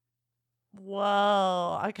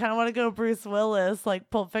 Whoa. I kind of want to go Bruce Willis, like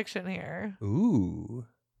Pulp Fiction here. Ooh.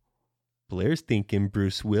 Blair's thinking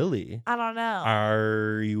Bruce Willis. I don't know.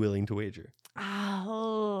 Are you willing to wager?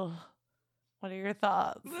 Oh. What are your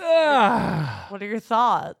thoughts? Ah. What are your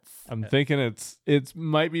thoughts? I'm thinking it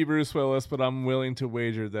might be Bruce Willis, but I'm willing to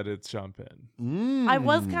wager that it's Sean Penn. I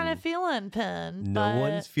was kind of feeling Penn. No but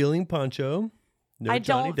one's feeling Poncho. No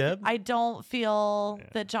Johnny Depp. I don't feel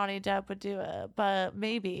that Johnny Depp would do it, but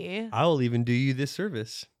maybe. I'll even do you this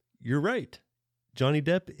service. You're right. Johnny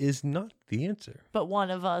Depp is not the answer. But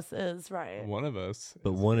one of us is right. One of us.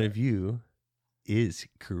 But one of you is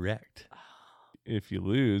correct. If you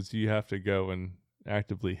lose, you have to go and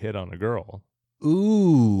actively hit on a girl.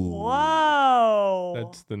 Ooh. Whoa.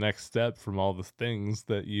 That's the next step from all the things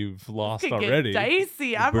that you've lost Could get already.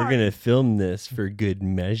 dicey. We're going to film this for good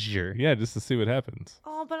measure. Yeah, just to see what happens.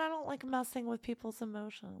 Oh, but I don't like messing with people's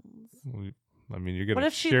emotions. I mean, you're What going to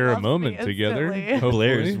if she share a loves moment me together. instantly? hopefully.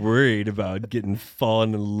 Blair's worried about getting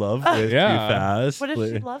fallen in love with Yeah. too fast. What if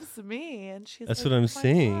Blair- she loves me and she's That's like, what I'm "Oh my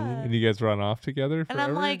saying. God." And you guys run off together And forever?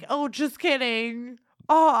 I'm like, oh, just kidding.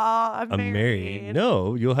 Oh, I'm I'm married. married.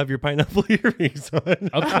 No, you'll have your pineapple earrings on.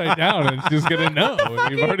 upside down, and she's going to know.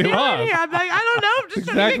 You've already Doing lost. here? I'm like, I don't know. I'm just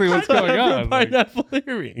Exactly trying what's to get going Have on. your pineapple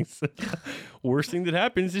earrings. Worst thing that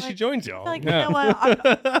happens is she Like- joins y'all. Like, Yeah. you know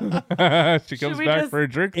what? She comes we back just- for a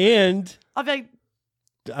drink. And I'll be like,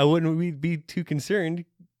 I wouldn't be too concerned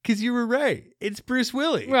because you were right. It's Bruce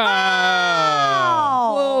Willis.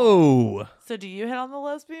 Ah. oh. Whoa. So do you hit on the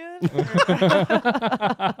lesbian?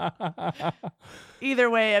 Either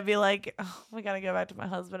way, I'd be like, oh, we got to go back to my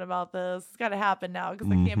husband about this. It's got to happen now because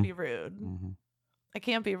I can't Mhm. be rude. I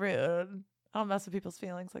can't be rude. I don't mess with people's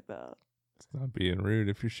feelings like that. It's not being rude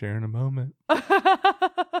if you're sharing a moment.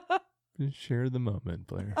 Just share the moment,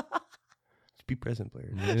 Blair. Just be present, Blair.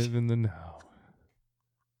 Live in the now.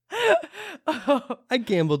 I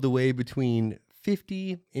gambled away between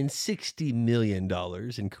 $50 and $60 million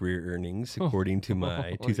in career earnings, according to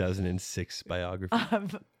my 2006 biography. I'm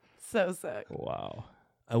so sick. Wow.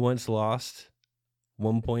 I once lost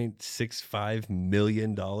 $1.65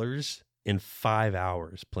 million in 5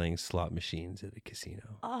 hours playing slot machines at a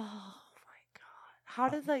casino. Oh my God. How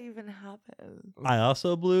did that even happen? I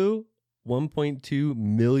also blew $1.2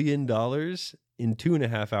 million in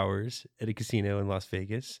 2.5 hours at a casino in Las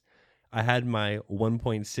Vegas. I had my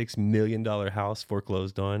 $1.6 million house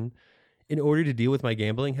foreclosed on. In order to deal with my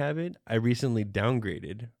gambling habit, I recently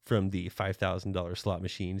downgraded from the $5,000 slot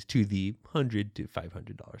machines to the $100 to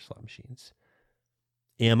 $500 slot machines.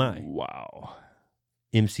 Am I Wow.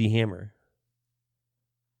 MC Hammer,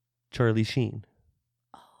 Charlie Sheen,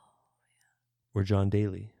 or John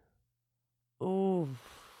Daly? Ooh.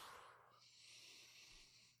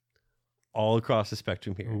 All across the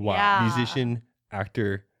spectrum here. Wow. Yeah. Musician,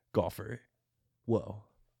 actor, golfer. Whoa.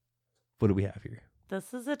 What do we have here?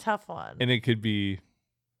 This is a tough one. And it could be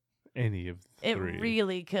any of the It three.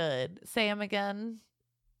 really could. Say him again.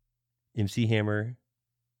 MC Hammer,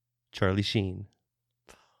 Charlie Sheen,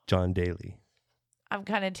 John Daly. I'm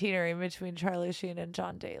kind of teetering between Charlie Sheen and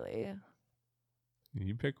John Daly.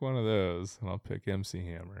 You pick one of those, and I'll pick MC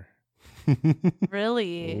Hammer.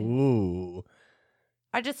 Really? Ooh.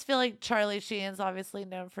 I just feel like Charlie Sheen's obviously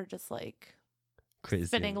known for just like Crazy.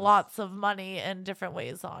 spending lots of money in different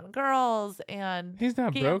ways on girls and He's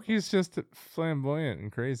not Gam- broke. He's just flamboyant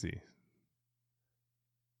and crazy.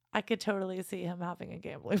 I could totally see him having a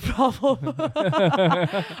gambling problem.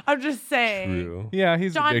 I'm just saying. True. Yeah,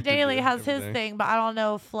 he's John addicted to Daly has his everything. thing, but I don't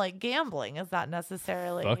know if like gambling is that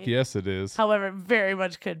necessarily. Fuck yes, it is. However, it very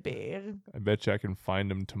much could be. I bet you I can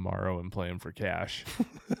find him tomorrow and play him for cash.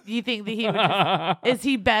 You think that he would just, is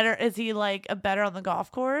he better? Is he like a better on the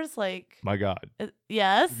golf course? Like, My God.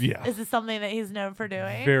 yes? Yeah. Is it something that he's known for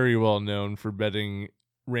doing? Very well known for betting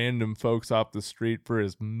random folks off the street for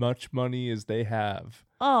as much money as they have.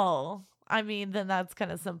 Oh, I mean, then that's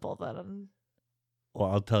kind of simple then.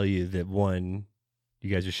 Well, I'll tell you that one,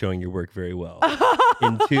 you guys are showing your work very well.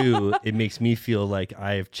 And two, it makes me feel like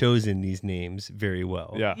I have chosen these names very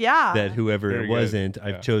well. Yeah. Yeah. That whoever Very it good. wasn't,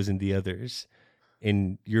 I've Yeah. chosen the others.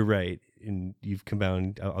 And you're right. And you've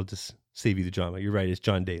combined, I'll just save you the drama. You're right. It's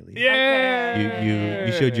John Daly. Yeah.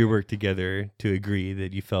 You showed your work together to agree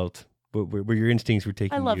that you felt where your instincts were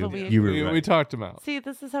taking I love you. when we You were agree. right. We talked him out. See,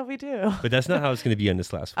 this is how we do. But that's not how it's going to be on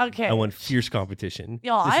this last one. Okay. I want fierce competition.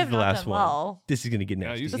 Y'all, this I is have the not last done one. well. This is going to get Yeah,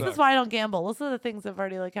 nasty. you This suck. is why I don't gamble. Listen to the things that have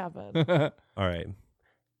already like happened. All right.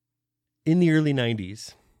 In the early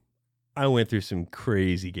 90s, I went through some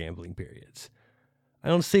crazy gambling periods. I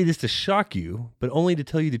don't say this to shock you, but only to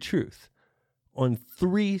tell you the truth. On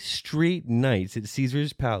 3 straight nights at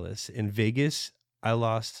Caesar's Palace in Vegas, I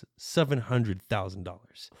lost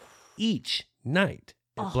 $700,000 each night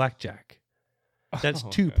at blackjack. That's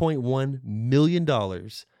Okay. $2.1 million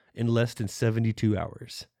in less than 72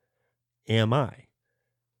 hours. Am I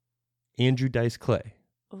Andrew Dice Clay,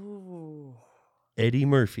 Ooh. Eddie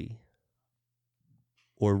Murphy,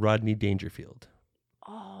 or Rodney Dangerfield?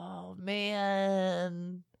 Oh,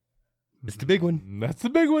 man. It's the big one. That's the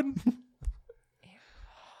big one.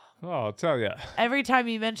 Oh, I'll tell you. Every time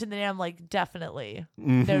you mention the name, I'm like, definitely.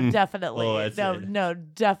 Mhm. No, definitely. Oh, that's it. No,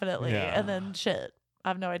 definitely. Yeah. And then shit. I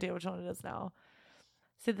have no idea which one it is now.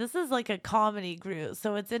 See, this is like a comedy group.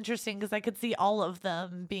 So it's interesting because I could see all of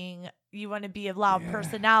them being, you want to be a loud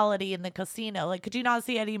personality in the casino. Like, could you not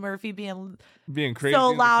see Eddie Murphy being Being crazy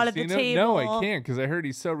so in loud at the casino? No, I table? can't because I heard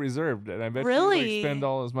he's so reserved, and I bet Really? he spend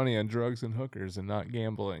all his money on drugs and hookers and not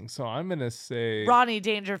gambling. So I'm gonna say Ronnie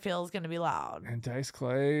Dangerfield is going to be loud? and Dice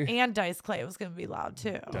Clay. And Dice Clay was going to be loud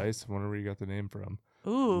too. Dice, I wonder where you got the name from.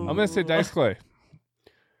 Ooh. I'm gonna say Dice Clay,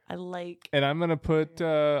 I like. and I'm gonna put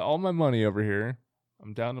all my money over here.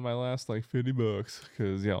 I'm down to my last like $50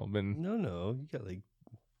 because I've been No, you got like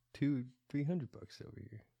 $200-300 over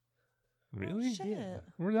here. really. Oh, shit.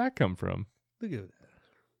 Where'd that come from? Look at that.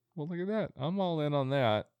 Well, look at that. I'm all in on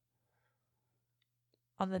that.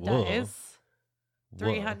 On the Whoa. dice. Whoa.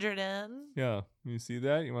 300 in. Yeah, you see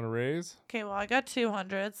that? You want to raise? Okay, well, I got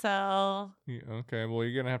 200, so Yeah, okay, well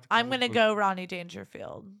you're gonna have to. I'm come up going to with- go Ronnie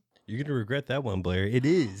Dangerfield. You're going to regret that one, Blair. It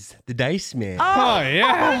is the Dice Man. Oh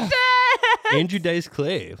yeah. Andrew Dice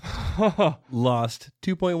Clay lost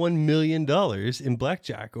 $2.1 million in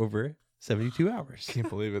blackjack over 72 hours. Can't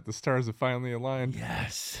believe it. The stars have finally aligned.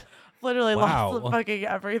 Yes. Literally Wow. lost fucking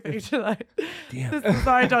everything tonight. Damn. This is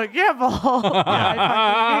why I don't gamble.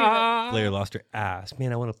 I Blair lost her ass.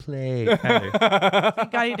 Man, I want to play. Tyler, fucking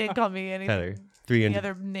God, you didn't call me anything. Tyler, Any 300.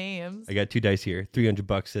 other names? I got 2 dice here.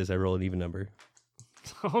 $300 says I roll an even number.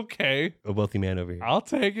 Okay, A wealthy man over here. I'll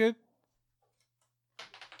take it.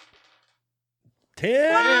 10.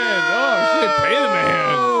 Oh shit! Pay the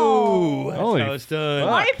man. Oh, that's Holy how it's done.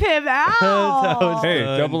 Wipe him That's how out. it's Hey,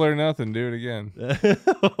 done. double or nothing. Do it again.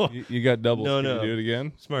 You got doubles. No, Can you no. do it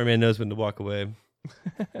again. Smart man knows when to walk away.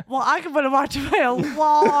 Well, I could put him watch away a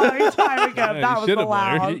long time ago. Yeah, you That was should've,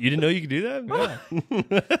 allowed. You didn't know you could do that?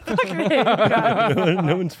 Fucking hate you guys.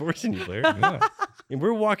 no one's forcing you, Blair. And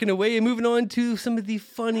we're walking away and moving on to some of the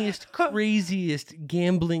funniest, craziest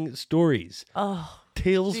gambling stories. Oh,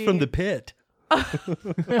 Tales from the pit. I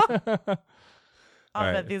All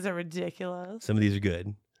bet right. these are ridiculous. Some of these are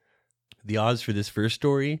good. The odds for this first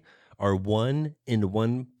story are 1 in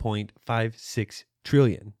 1.56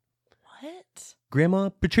 trillion. What? Grandma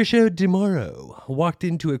Patricia DeMauro walked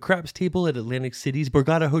into a craps table at Atlantic City's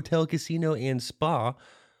Borgata Hotel, Casino, and Spa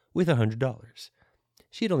with $100.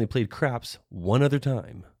 She had only played craps one other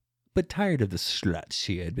time, but tired of the sluts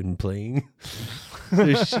she had been playing.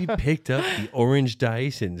 So she picked up the orange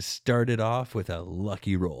dice and started off with a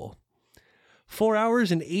lucky roll. 4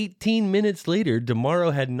 hours and 18 minutes later,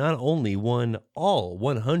 DeMauro had not only won all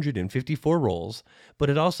 154 rolls, but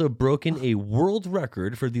had also broken a world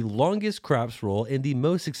record for the longest craps roll and the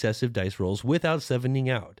most successive dice rolls without 7ing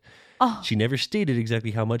out. She never stated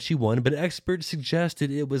exactly how much she won, but experts suggested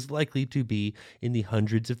it was likely to be in the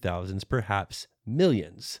hundreds of thousands, perhaps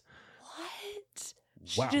millions. What?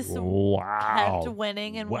 Wow. She just Wow. kept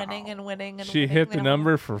winning and winning and winning and She winning hit the whole-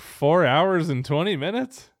 number for 4 hours and 20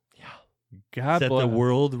 minutes. Yeah. God Set bless. the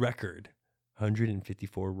world record.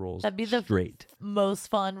 154 rolls That'd be the straight. most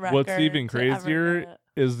fun record. What's even to ever crazier get.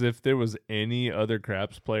 is if there was any other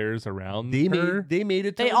craps players around They her made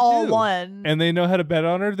it. They all won. and they know how to bet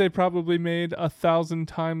on her, they probably made 1,000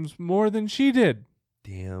 times more than she did.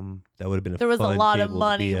 Damn, that would have been a There was a fun lot of table to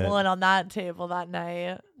money be at. won on that table that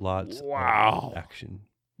night. Lots Wow. of action.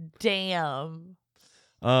 Damn.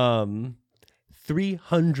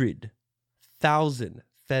 300,000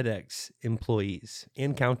 FedEx employees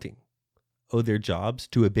and counting owe their jobs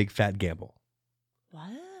to a big fat gamble.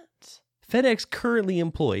 What? FedEx currently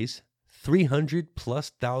employs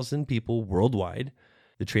 300,000+ people worldwide.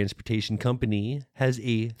 The transportation company has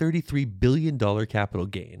a $33 billion capital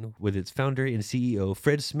gain, with its founder and CEO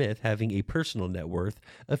Fred Smith having a personal net worth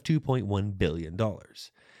of $2.1 billion.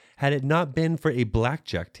 Had it not been for a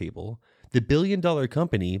blackjack table, the billion-dollar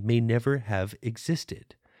company may never have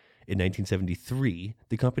existed. In 1973,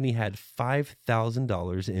 the company had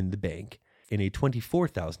 $5,000 in the bank and a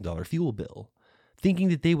 $24,000 fuel bill. Thinking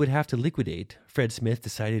that they would have to liquidate, Fred Smith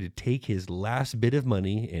decided to take his last bit of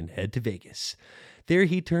money and head to Vegas. There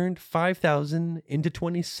he turned $5,000 into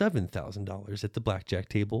 $27,000 at the blackjack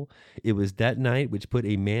table. It was that night which put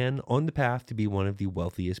a man on the path to be one of the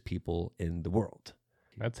wealthiest people in the world.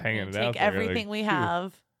 That's hanging it out. Take there, everything like, we phew.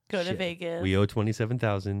 have. Go to Shit. Vegas. We owe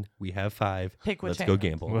 $27,000. We have $5,000. Pick which Let's go hand.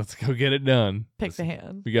 gamble. Let's go get it done. Pick the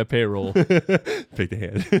hand. We got payroll. Pick the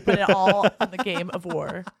hand. Put it all on the game of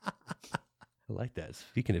war. I like that.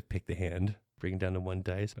 Speaking of pick the hand, bring it down to one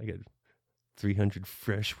dice. I got 300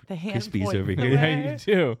 fresh The hand Krispies point. over Yeah, here. you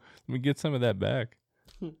do. Let me get some of that back.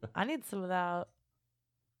 I need some of that.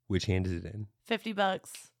 Which hand is it in? $50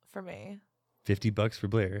 for me. $50 for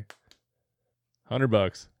Blair.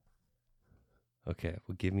 $100. Okay,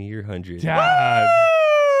 well, give me your 100. God.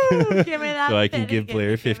 Woo! Give me that. So I can penny, give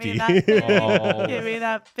Blair give 50. me that penny. Oh. Give me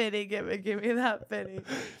that penny. Give me that penny.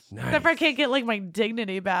 Nice. Except for I can't get like my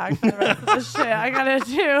dignity back for the rest of the shit I gotta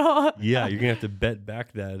do. Yeah, you're gonna have to bet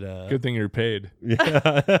back that. Good thing you're paid.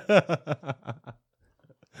 Yeah.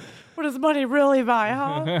 What does money really buy,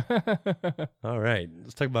 huh? All right,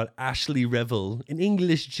 let's talk about Ashley Revel, an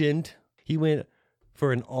English gent. He went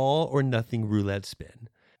for an all or nothing roulette spin.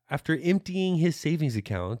 After emptying his savings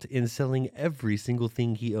account and selling every single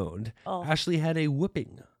thing he owned, Oh. Ashley had a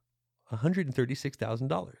whooping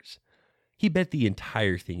 $136,000. He bet the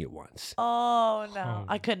entire thing at once. Oh no. Oh.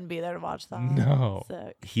 I couldn't be there to watch that. No.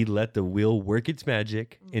 Sick. He let the wheel work its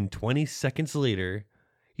magic, and 20 seconds later,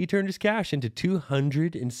 he turned his cash into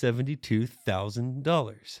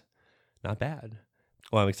 $272,000. Not bad.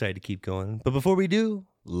 Well, I'm excited to keep going. But before we do,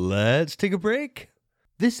 let's take a break.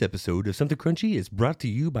 This episode of Something Crunchy is brought to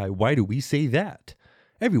you by Why Do We Say That?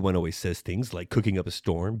 Everyone always says things like cooking up a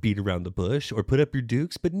storm, beat around the bush, or put up your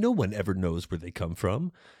dukes, but no one ever knows where they come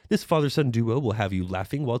from. This father-son duo will have you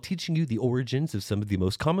laughing while teaching you the origins of some of the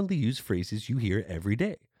most commonly used phrases you hear every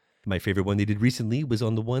day. My favorite one they did recently was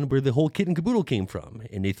on the one where the whole kit and caboodle came from,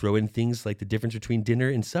 and they throw in things like the difference between dinner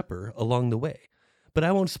and supper along the way. But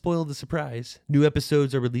I won't spoil the surprise. New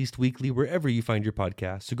episodes are released weekly wherever you find your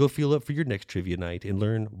podcast, so go feel up for your next trivia night and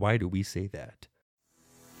learn why do we say that.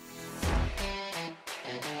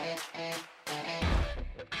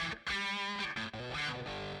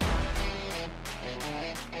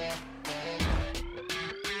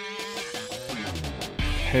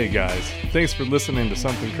 Hey guys, thanks for listening to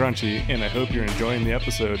Something Crunchy, and I hope you're enjoying the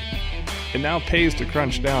episode. It now pays to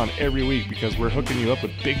crunch down every week because we're hooking you up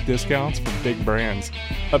with big discounts from big brands.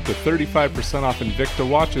 Up to 35% off Invicta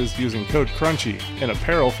watches using code CRUNCHY, and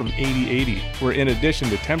apparel from 8080, where in addition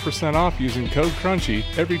to 10% off using code CRUNCHY,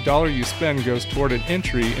 every dollar you spend goes toward an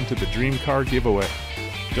entry into the Dream Car giveaway.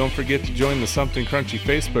 Don't forget to join the Something Crunchy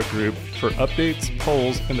Facebook group for updates,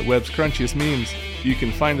 polls, and the web's crunchiest memes. You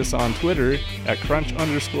can find us on Twitter at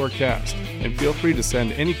crunch_cast, and feel free to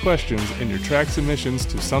send any questions and your track submissions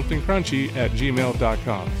to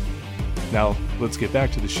somethingcrunchy@gmail.com. Now, let's get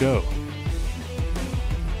back to the show.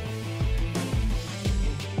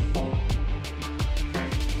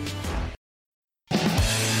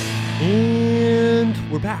 And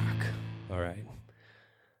we're back. All right.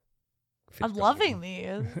 I'm loving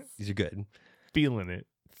these. These are good. Feeling it.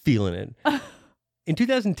 Feeling it. In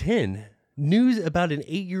 2010, news about an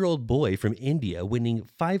 8-year-old boy from India winning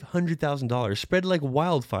 $500,000 spread like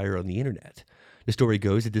wildfire on the internet. The story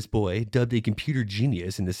goes that this boy, dubbed a computer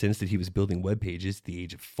genius in the sense that he was building web pages at the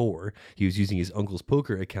age of 4, he was using his uncle's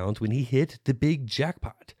poker account when he hit the big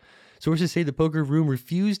jackpot. Sources say the poker room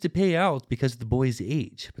refused to pay out because of the boy's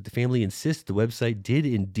age, but the family insists the website did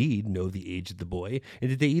indeed know the age of the boy, and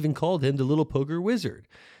that they even called him the little poker wizard.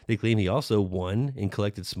 They claim he also won and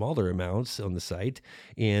collected smaller amounts on the site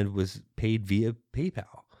and was paid via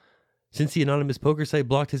PayPal. Since the anonymous poker site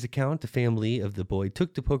blocked his account, the family of the boy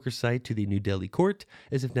took the poker site to the New Delhi court.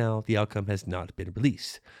 As of now, the outcome has not been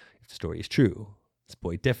released. If the story is true, this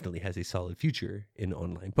boy definitely has a solid future in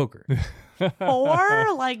online poker.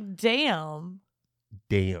 Or like, damn.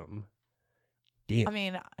 Damn. I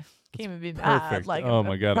mean, I can't even be mad. Perfect. Like, Oh I'm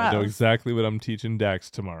my god, I know impressed. exactly what I'm teaching Dax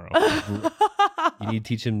tomorrow. You need to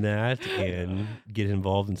teach him that and get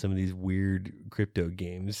involved in some of these weird crypto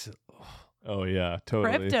games. Oh yeah,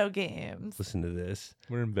 totally. Crypto games. Listen to this.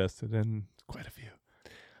 We're invested in quite a few.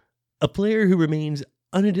 A player who remains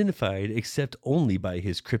unidentified except only by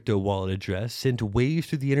his crypto wallet address sent waves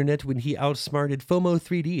through the internet when he outsmarted FOMO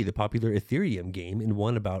 3D, the popular Ethereum game, and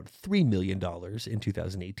won about $3 million in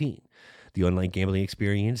 2018. The online gambling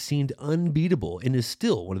experience seemed unbeatable and is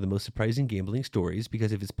still one of the most surprising gambling stories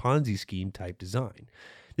because of its Ponzi scheme type design.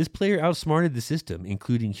 This player outsmarted the system,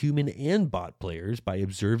 including human and bot players, by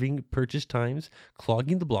observing purchase times,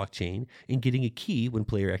 clogging the blockchain, and getting a key when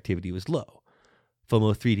player activity was low.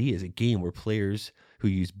 FOMO 3D is a game where players who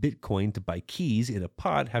use Bitcoin to buy keys in a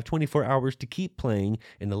pot have 24 hours to keep playing,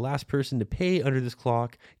 and the last person to pay under this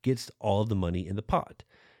clock gets all of the money in the pot.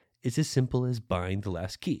 It's as simple as buying the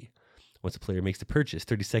last key. Once a player makes the purchase,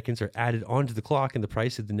 30 seconds are added onto the clock and the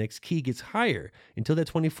price of the next key gets higher until that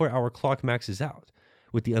 24-hour clock maxes out.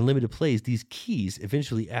 With the unlimited plays, these keys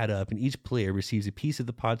eventually add up and each player receives a piece of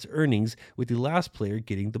the pot's earnings, with the last player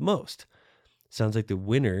getting the most. Sounds like the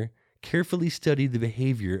winner carefully studied the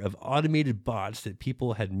behavior of automated bots that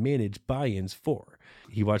people had managed buy-ins for.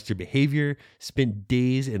 He watched their behavior, spent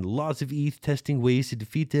days and lots of ETH testing ways to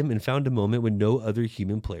defeat them, and found a moment when no other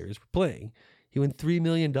human players were playing. He won $3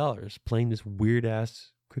 million playing this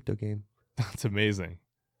weird-ass crypto game. That's amazing.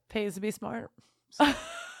 Pays to be smart.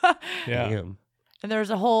 Yeah. Damn. And there's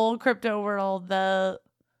a whole crypto world that,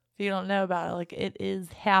 if you don't know about it, like, it is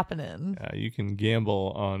happening. Yeah, you can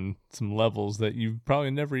gamble on some levels that you've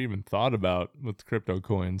probably never even thought about with crypto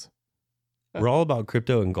coins. We're all about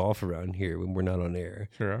crypto and golf around here when we're not on air.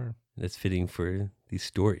 Sure are. That's fitting for these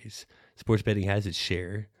stories. Sports betting has its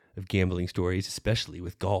share of gambling stories, especially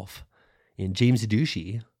with golf. And James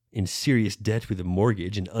Adushi, in serious debt with a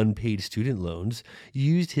mortgage and unpaid student loans,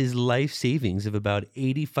 used his life savings of about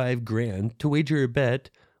 $85,000 to wager a bet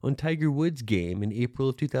on Tiger Woods' game in April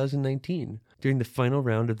of 2019 during the final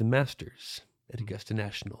round of the Masters at Augusta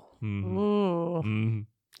National. Mhm. Ooh. Mhm.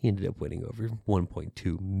 He ended up winning over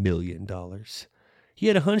 $1.2 million. He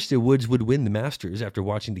had a hunch that Woods would win the Masters after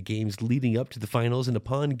watching the games leading up to the finals, and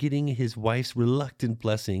upon getting his wife's reluctant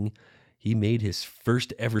blessing, he made his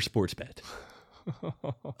first ever sports bet.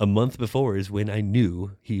 A month before is when I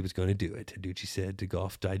knew he was going to do it, Aducci said to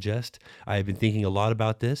Golf Digest. I have been thinking a lot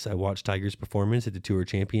about this. I watched Tiger's performance at the Tour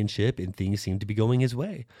Championship, and things seemed to be going his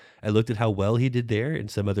way. I looked at how well he did there and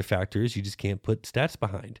some other factors you just can't put stats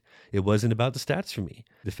behind. It wasn't about the stats for me.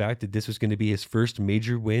 The fact that this was going to be his first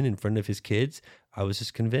major win in front of his kids, I was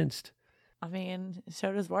just convinced. I mean, it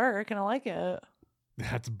showed his work, and I like it.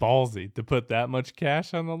 That's ballsy to put that much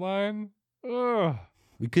cash on the line. Ugh.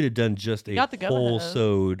 We could have done just a Got the go-ahead. whole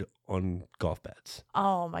sewed on golf bets.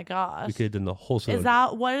 Oh my gosh. We could have done the whole sewed. Is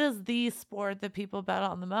that what is the sport that people bet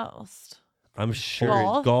on the most? I'm sure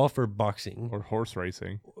Golf? it's golf or boxing. Or horse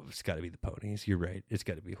racing. It's got to be the ponies. You're right. It's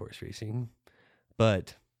got to be horse racing.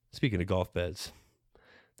 But speaking of golf bets,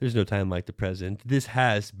 there's no time like the present. This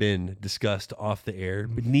has been discussed off the air,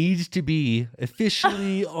 but needs to be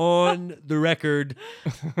officially on the record.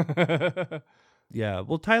 Yeah,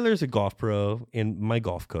 well, Tyler's a golf pro and my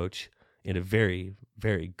golf coach and a very,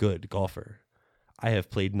 very good golfer. I have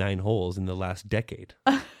played 9 holes in the last decade.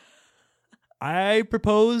 I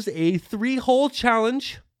propose a 3-hole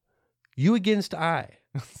challenge. You against I.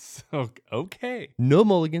 So, okay. No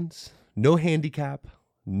mulligans, no handicap,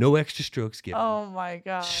 no extra strokes given. Oh my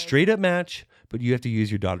god. Straight up match, but you have to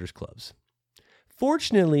use your daughter's clubs.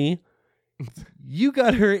 Fortunately, you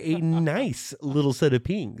got her a nice little set of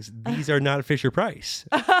pings. These are not Fisher Price,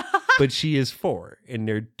 but she is 4 and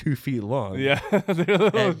they're 2 feet long. Yeah. They're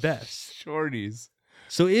little At best. shorties.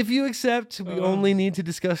 So if you accept, we only need to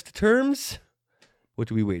discuss the terms. What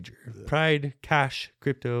do we wager? Pride, cash,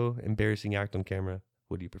 crypto, embarrassing act on camera.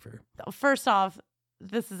 What do you prefer? First off,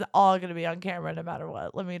 this is all going to be on camera no matter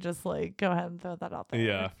what. Let me just go ahead and throw that out there.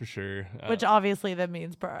 Yeah, for sure. Which obviously that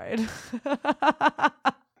means pride.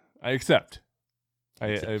 I accept.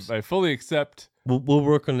 I fully accept. We'll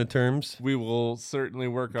work on the terms We will certainly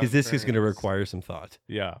work on because this is going to terms. require some thought.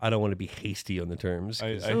 Yeah. I don't want to be hasty on the terms.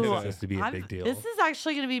 'Cause I this hit has to be a I'm- big deal. This is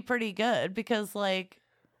actually going to be pretty good because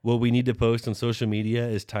What we need to post on social media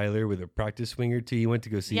is Tyler with a practice swing or two. He went to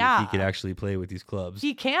go see if Yeah. he could actually play with these clubs.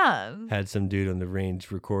 he can. Had some dude on the range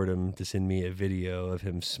record him to send me a video of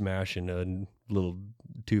him smashing a little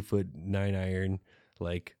 2-foot 9-iron,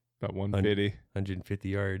 like About 150. 150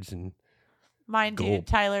 yards. And Mind you, Gold.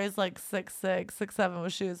 Tyler's 6'6", 6'7"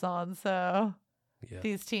 with shoes on, so yeah,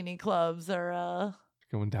 these teeny clubs are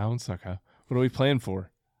Going down, sucker. What are we playing for?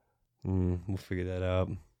 we'll figure that out.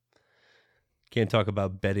 Can't talk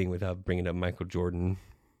about betting without bringing up Michael Jordan.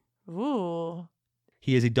 ooh.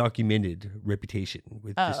 He has a documented reputation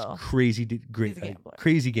with just Oh. crazy, great, He's a gambler.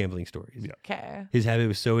 crazy gambling stories. Yeah. Okay. His habit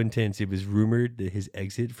was so intense, it was rumored that his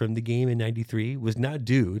exit from the game in '93 was not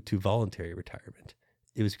due to voluntary retirement.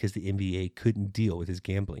 It was because the NBA couldn't deal with his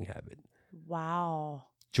gambling habit. Wow.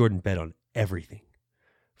 Jordan bet on everything.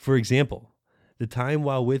 For example, the time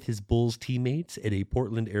while with his Bulls teammates at a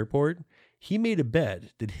Portland airport, he made a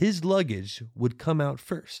bet that his luggage would come out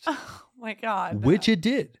first, Oh my god. which it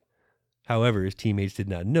did. However, his teammates did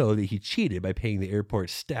not know that he cheated by paying the airport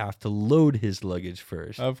staff to load his luggage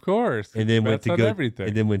first, Of course. and then went Bets to on go everything.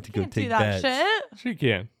 and then went to go can't do take that bets. shit. She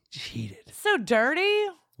can. Cheated. So dirty.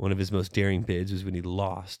 One of his most daring bids was when he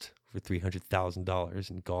lost for $300,000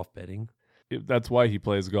 in golf betting. That's why he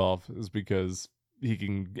plays golf, is because he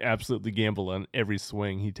can absolutely gamble on every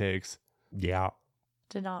swing he takes. Yeah.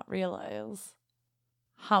 Did not realize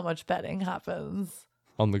how much betting happens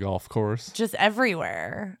On the golf course. just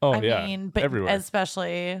everywhere. Oh, I yeah, mean, but everywhere.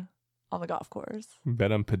 especially on the golf course.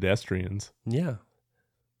 Bet on pedestrians. Yeah.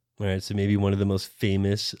 All right, so maybe one of the most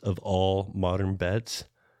famous of all modern bets,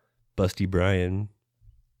 Busty Bryan.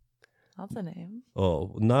 That's a name.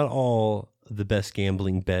 Oh, not all the best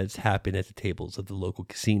gambling bets happen at the tables of the local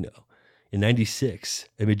casino. In 96,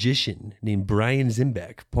 a magician named Brian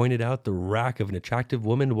Zimbeck pointed out the rack of an attractive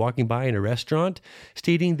woman walking by in a restaurant,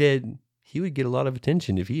 stating that he would get a lot of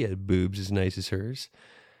attention if he had boobs as nice as hers.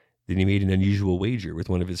 Then he made an unusual wager with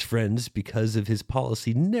one of his friends because of his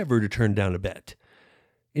policy never to turn down a bet.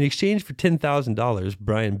 In exchange for $10,000,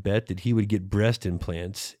 Brian bet that he would get breast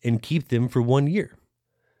implants and keep them for 1 year.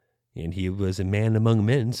 And he was a man among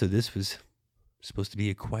men, so this was supposed to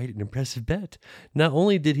be quite an impressive bet. Not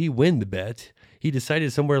only did he win the bet, he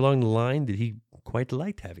decided somewhere along the line that he quite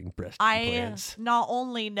liked having breast implants. I not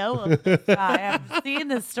only know of this guy, I've seen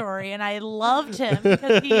this story, and I loved him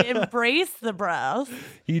because he embraced the breast.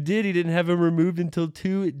 He did. He didn't have them removed until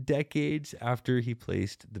 2 decades after he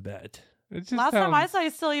placed the bet. It just Last time I sounds- saw, he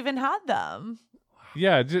still even had them.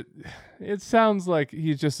 Yeah, it sounds like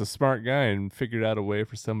he's just a smart guy and figured out a way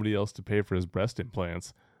for somebody else to pay for his breast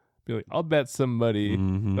implants. Be like, I'll bet somebody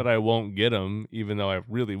that I won't get him, even though I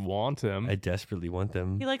really want him. I desperately want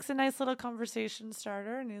them. He likes a nice little conversation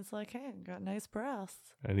starter, and he's like, "Hey, I got nice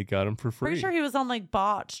breasts." And he got him for free. Pretty sure he was on like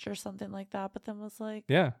Botched or something like that, but then was like,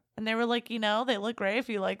 Yeah. and they were like, they look great. If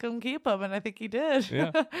you like them, keep them. And I think he did.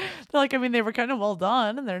 Yeah. They're like, I mean, they were kind of well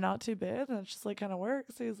done, and they're not too big, and it's just like kind of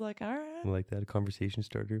works. So he's like, all I right. like that, a conversation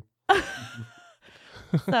starter. So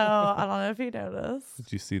I don't know if he noticed.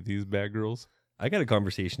 Did you see these bad girls? I got a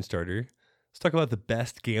conversation starter. Let's talk about the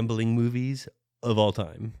best gambling movies of all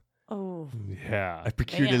time. Oh, Yeah. I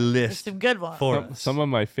procured man, a there's list some good ones. for Some, us. some of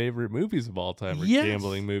my favorite movies of all time are Yes,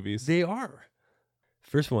 gambling movies. They are.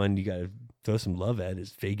 First one you got to throw some love at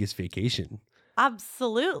is Vegas Vacation.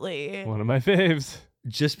 Absolutely. One of my faves.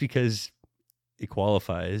 Just because it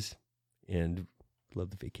qualifies, and love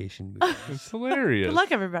the vacation movie. It's hilarious. Good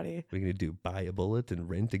luck, everybody. We're going to do buy a bullet and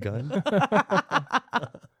rent a gun.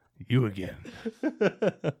 You again.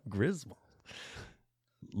 Griswold.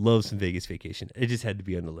 Love some Vegas Vacation. It just had to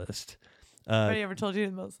be on the list. Anybody ever told you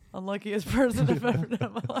the most unluckiest person I've ever known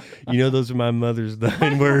in my life? You know, those are my mother's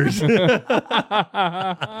 9 words. He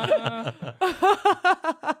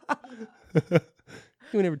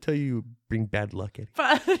would never tell you bring bad luck at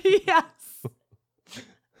But yes.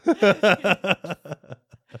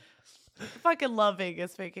 Fucking love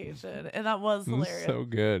Vegas Vacation. And that was hilarious. So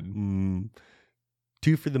good.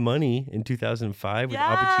 2 for the Money in 2005 with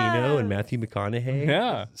Al Pacino and Matthew McConaughey.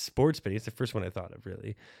 Yeah. Sports betting. It's the first one I thought of,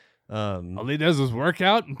 really. All he does is work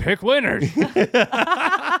out and pick winners.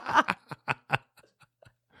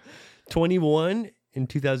 21 in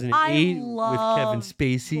 2008 I with love Kevin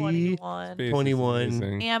Spacey. 21. 21.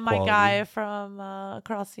 Amazing. And my Quality. guy from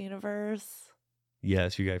Across the Universe.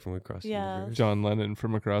 Yes, your guy from Across the Yes. Universe. John Lennon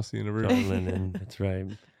from Across the Universe. John Lennon. That's right.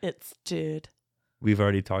 It's dude. We've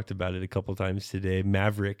already talked about it a couple times today.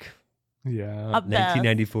 Maverick, Yeah. Up best.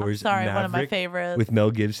 1994's I'm sorry, one of my Maverick favorites. with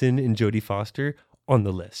Mel Gibson and Jodie Foster on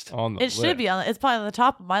the list. On the It should be on. It's probably on the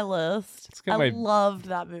top of my list. It's got I my- loved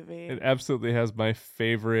that movie. It absolutely has my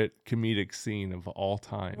favorite comedic scene of all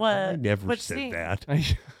time. What? I never Which said scene? that. I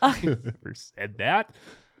never said that.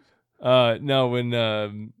 No,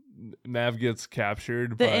 when Mav gets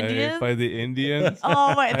captured The Indians? by the Indians.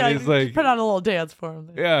 Oh my! And No, he's you like- put on a little dance for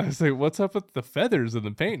him. Yeah, it's like, what's up with the feathers and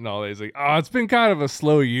the paint and all that? He's like, oh, it's been kind of a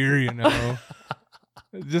slow year, you know.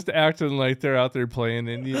 Just acting like they're out there playing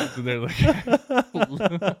Indians, and they're like,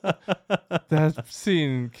 that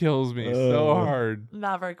scene kills me so hard.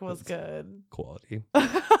 Maverick was good. Quality.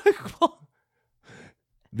 Cool.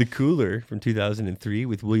 The Cooler from 2003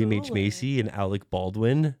 with William H. Cooler. Macy and Alec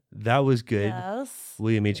Baldwin. That was good. Yes.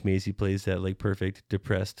 William H. Macy plays that like perfect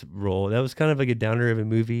depressed role. That was kind of like a downer of a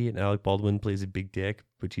movie, and Alec Baldwin plays a big dick,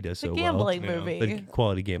 which he does It's a so gambling Yeah. movie. well. But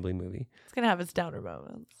quality gambling movie. It's gonna have its downer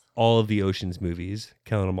moments. All of the Ocean's movies,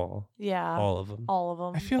 count them all. Yeah. All of them. All of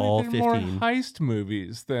them. I feel All like they're more 15. heist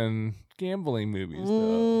movies than gambling movies,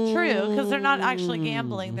 though. True, because they're not actually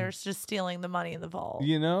gambling. They're just stealing the money in the vault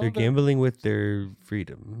You know? They're gambling with their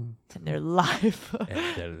freedom in their life.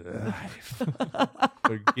 and their life.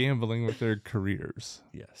 They're gambling with their careers.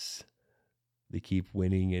 Yes. They keep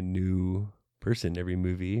winning a new person every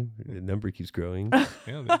movie. The number keeps growing.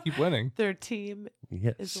 Yeah, they keep winning. Their team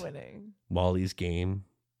Yes. is winning. Molly's Game.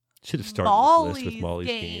 Should have started this list with Molly's Molly's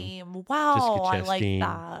Game. Wow, Jessica I like Chastain.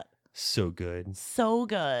 that. So good. So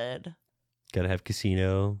good. Gotta have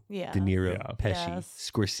Casino, Yeah. De Niro, Yeah. Pesci,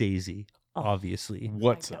 Yes. Scorsese, Oh. obviously.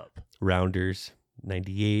 What's God. up? Rounders,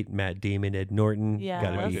 98, Matt Damon, Ed Norton. Yeah.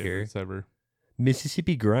 Gotta My be here. favorites ever.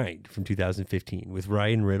 Mississippi Grind from 2015 with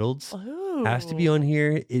Ryan Reynolds. Ooh. Has to be on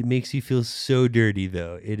here. It makes you feel so dirty,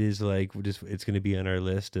 though. It is like it's going to be on our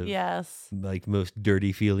list of Yes. like most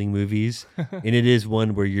dirty feeling movies, and it is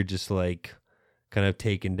one where you're just like kind of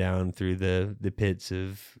taken down through the pits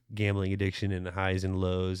of gambling addiction and the highs and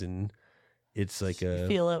lows, and it's like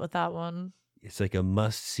Feel it with that one. it's like a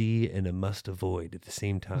must see and a must avoid at the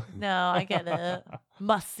same time. No, I get it.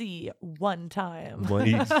 Must see one time.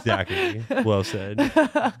 Exactly. Well said.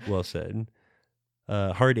 Well said.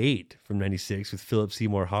 Hard 8 from 96 with Philip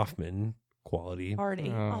Seymour Hoffman. Quality Party.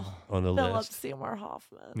 Oh. Oh, on the Philip list. Seymour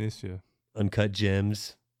Hoffman. Miss you. Uncut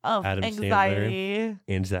Gems. Of Adam anxiety.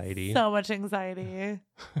 Anxiety. So much anxiety.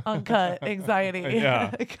 Uncut anxiety.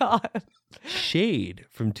 Yeah. God. Shade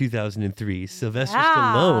from 2003. Sylvester Yeah.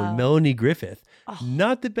 Stallone. Melanie Griffith. Oh.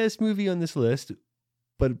 Not the best movie on this list,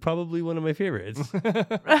 but probably one of my favorites.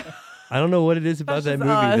 I don't know what it is about That's that just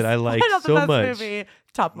movie us. that I like Not the so best much. Movie.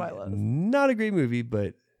 Top of my list. Not a great movie,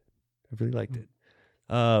 but I really liked it.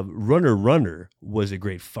 Runner was a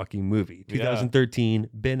great fucking movie. Yeah. 2013,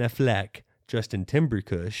 Ben Affleck, Justin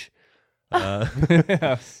Timbercush,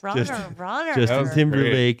 Yes. Runner. Justin was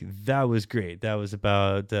Timberlake. That was great. That was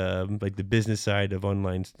about like the business side of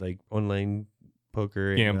online poker,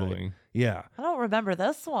 and, Gambling. yeah. I don't remember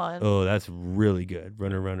this one. Oh, that's really good.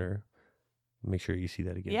 Runner. Make sure you see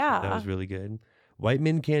that again. Yeah. That was really good. White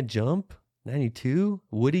Men Can't Jump, 92.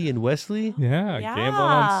 Woody and Wesley. Yeah. Yeah. Gambling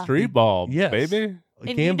on street ball, Yes. baby. and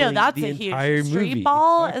you know Gambling that's the a huge entire street movie.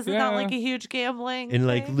 ball. Heck Isn't yeah. that like a huge gambling? And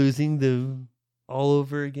like thing? losing the all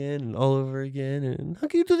over again and all over again. And how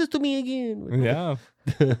can you do this to me again? With Yeah.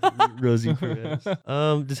 Rosie Perez.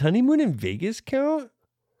 Does Honeymoon in Vegas count?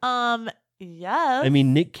 Yes. I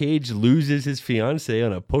mean, Nick Cage loses his fiance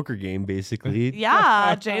on a poker game, basically.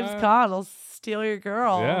 yeah, James Caan will steal your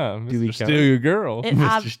girl. Yeah. Do we Mr. count? Steal your girl. It-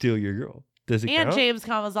 Mr. Steal Your Girl. Does it And count? James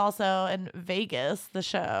Caan was also in Vegas, the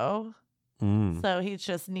show. Mm. So he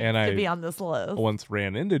just needs And to I be on this list. Once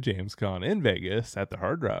ran into James Caan in Vegas at the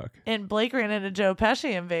Hard Rock. And Blake ran into Joe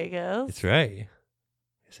Pesci in Vegas. That's right.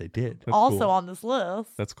 Yes, I did. That's also cool. on this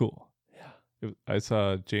list. That's cool. Yeah. I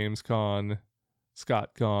saw James Caan,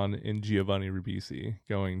 Scott Caan, and Giovanni Ribisi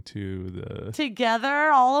going to Together,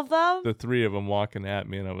 all of them? the three of them walking at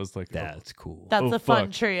me, and I was like, oh. That's cool. That's oh, a fun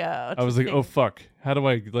fuck. trio. I was like, oh fuck, how do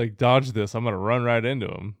I like dodge this? I'm gonna run right into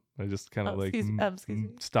him. I just kind of Oh, excuse me.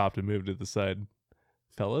 stopped and moved to the side.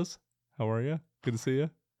 Fellas, how are you? Good to see you.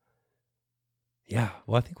 Yeah.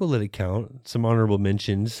 Well, I think we'll let it count. Some honorable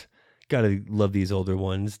mentions. Gotta love these older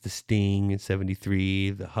ones. The Sting,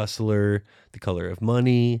 73. The Hustler. The Color of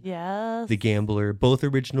Money. Yes. The Gambler. Both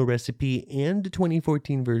original recipe and the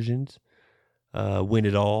 2014 versions. Win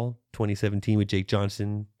It All, 2017 with Jake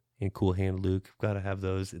Johnson and Cool Hand Luke. Gotta have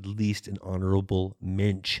those. At least an honorable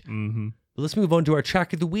mention. Mm-hmm. But let's move on to our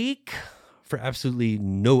track of the week. For absolutely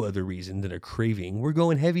no other reason than a craving, we're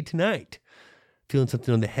going heavy tonight. Feeling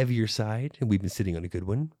something on the heavier side, and we've been sitting on a good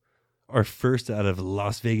one. Our first out of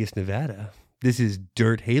Las Vegas, Nevada. This is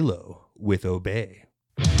Dirt Halo with Obey.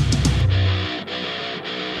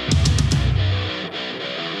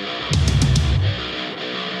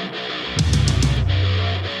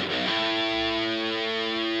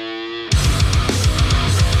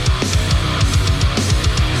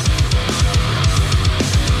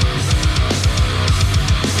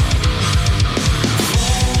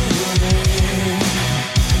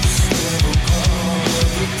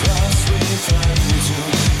 Price we find to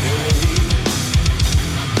pay.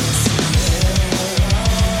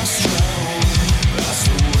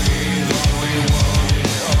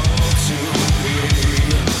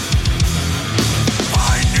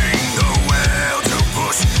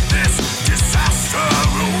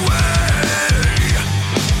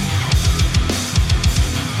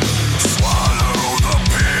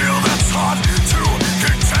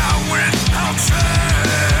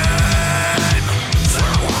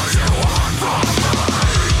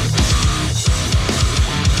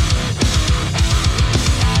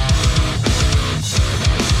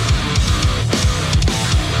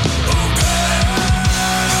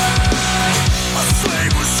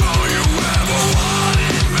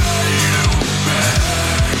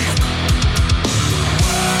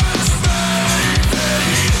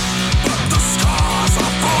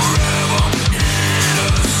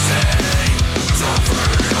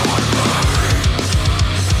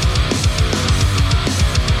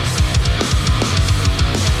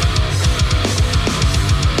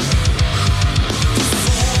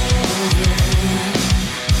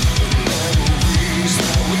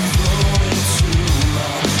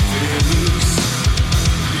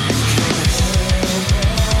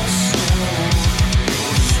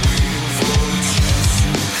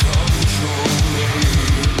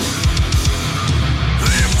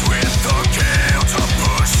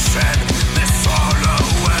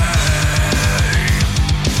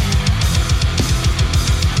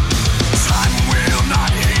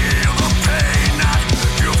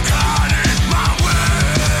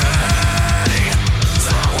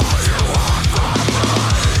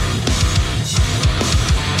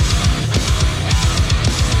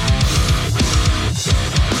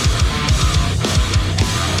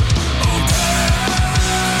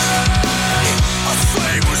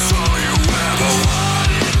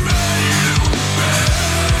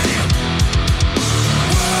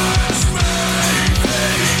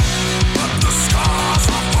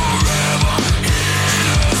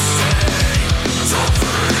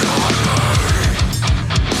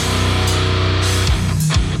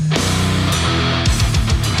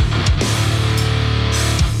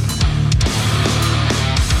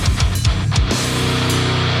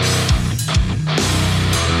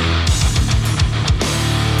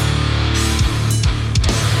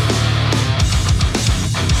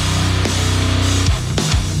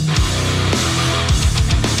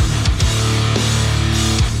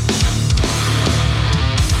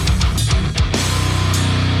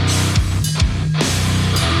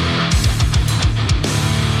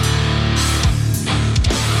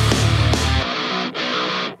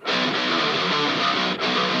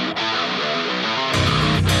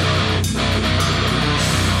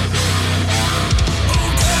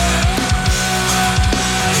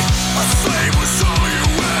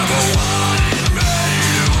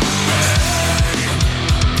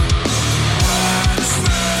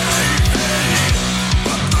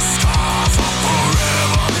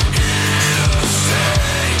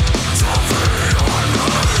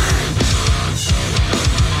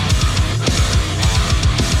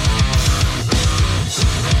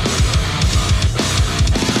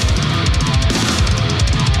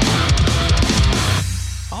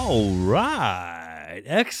 right.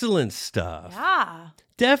 Excellent stuff. Yeah.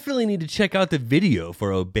 Definitely need to check out the video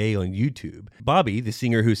for Obey on YouTube. Bobby, the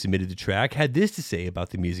singer who submitted the track, had this to say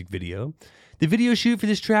about the music video. The video shoot for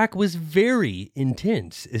this track was very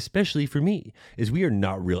intense, especially for me, as we are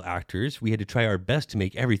not real actors. We had to try our best to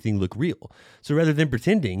make everything look real. So rather than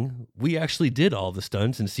pretending, we actually did all the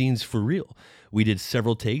stunts and scenes for real. We did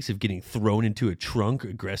several takes of getting thrown into a trunk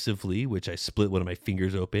aggressively, which I split one of my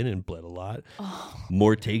fingers open and bled a lot.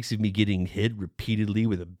 More takes of me getting hit repeatedly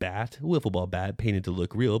with a bat, a wiffle ball bat, painted to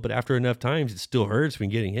look real, but after enough times, it still hurts when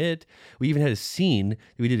getting hit. We even had a scene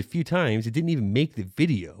that we did a few times. It didn't even make the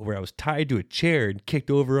video, where I was tied to a chair and kicked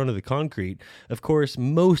over onto the concrete. Of course,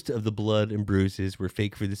 most of the blood and bruises were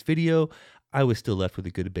fake for this video. I was still left with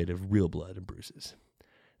a good bit of real blood and bruises.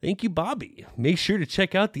 Thank you, Bobby. Make sure to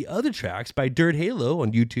check out the other tracks by Dirt Halo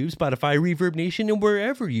on YouTube, Spotify, Reverb Nation, and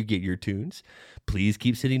wherever you get your tunes. Please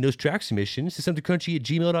keep sending those track submissions to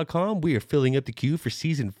somethingcrunchy@gmail.com. We are filling up the queue for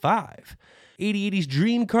Season 5. 8080's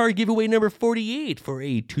Dream Car giveaway number 48 for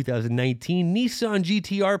a 2019 Nissan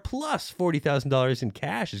GTR plus $40,000 in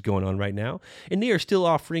cash is going on right now, and they are still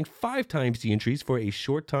offering 5 times the entries for a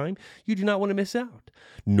short time. You do not want to miss out.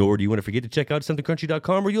 Nor do you want to forget to check out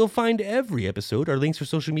somethingcrunchy.com, where you'll find every episode, our links for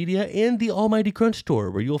social media, and the Almighty Crunch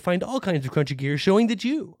Store, where you'll find all kinds of crunchy gear showing that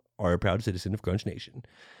you are a proud citizen of Crunch Nation.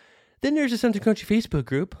 Then there's a Something Crunchy Facebook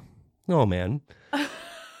group. Oh, man.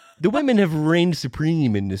 The women have reigned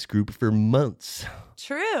supreme in this group for months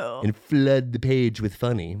True. and flood the page with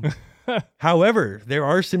funny. However, there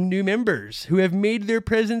are some new members who have made their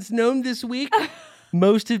presence known this week.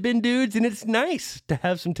 Most have been dudes, and it's nice to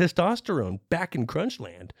have some testosterone back in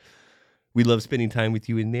Crunchland. We love spending time with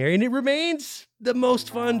you in there, and it remains the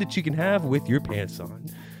most fun that you can have with your pants on.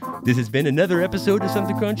 This has been another episode of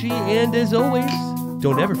Something Crunchy, and as always,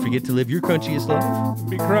 don't ever forget to live your crunchiest life.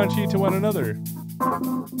 Be crunchy to one another.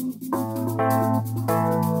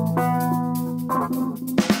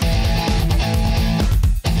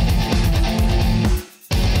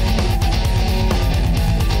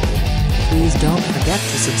 Please don't forget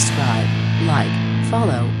to subscribe, like,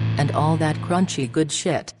 follow, and all that crunchy good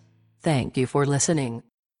shit. Thank you for listening.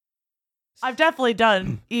 I've definitely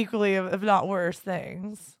done equally, if not worse,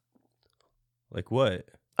 things. Like what?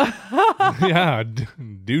 Yeah,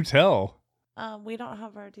 do tell. We don't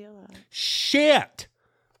have our deal out. Shit!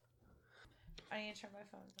 I need to turn my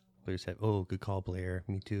phone on. Blair said, "Oh, good call, Blair.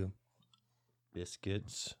 Me too."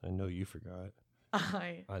 Biscuits. I know you forgot.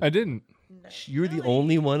 I didn't. You're the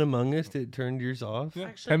only one among us that turned yours off.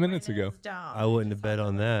 Yeah, 10 minutes ago. I wouldn't have bet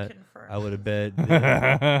on that. I would have bet.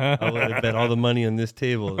 I would have bet all the money on this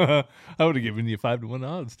table. I would have given you 5-1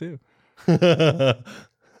 odds too.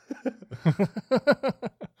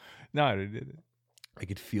 No, I didn't. I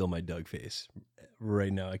could feel my Doug face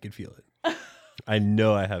right now. I could feel it. I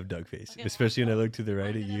know I have Doug face, especially when I look to the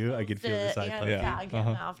right at you. I could feel the side punch.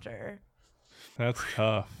 Yeah. After. That's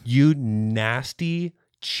tough. You nasty,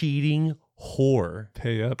 cheating whore.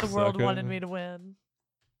 Pay up. The world sucker. wanted me to win.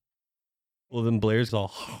 Well, then Blair's all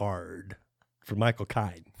hard for Michael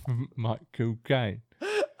Kine. Michael Caine.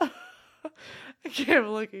 I can't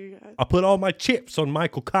look at you guys. I put all my chips on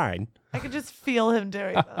Michael Kine. I can just feel him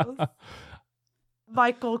doing those.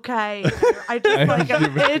 Michael Caine. I just like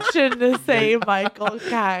I'm itching to say Michael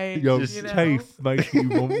Caine. Your you know? taste makes you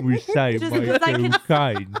want me to say Just because I Michael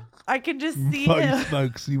Caine. I can just see him. Face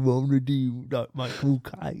makes you want to do like Michael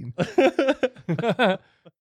Caine.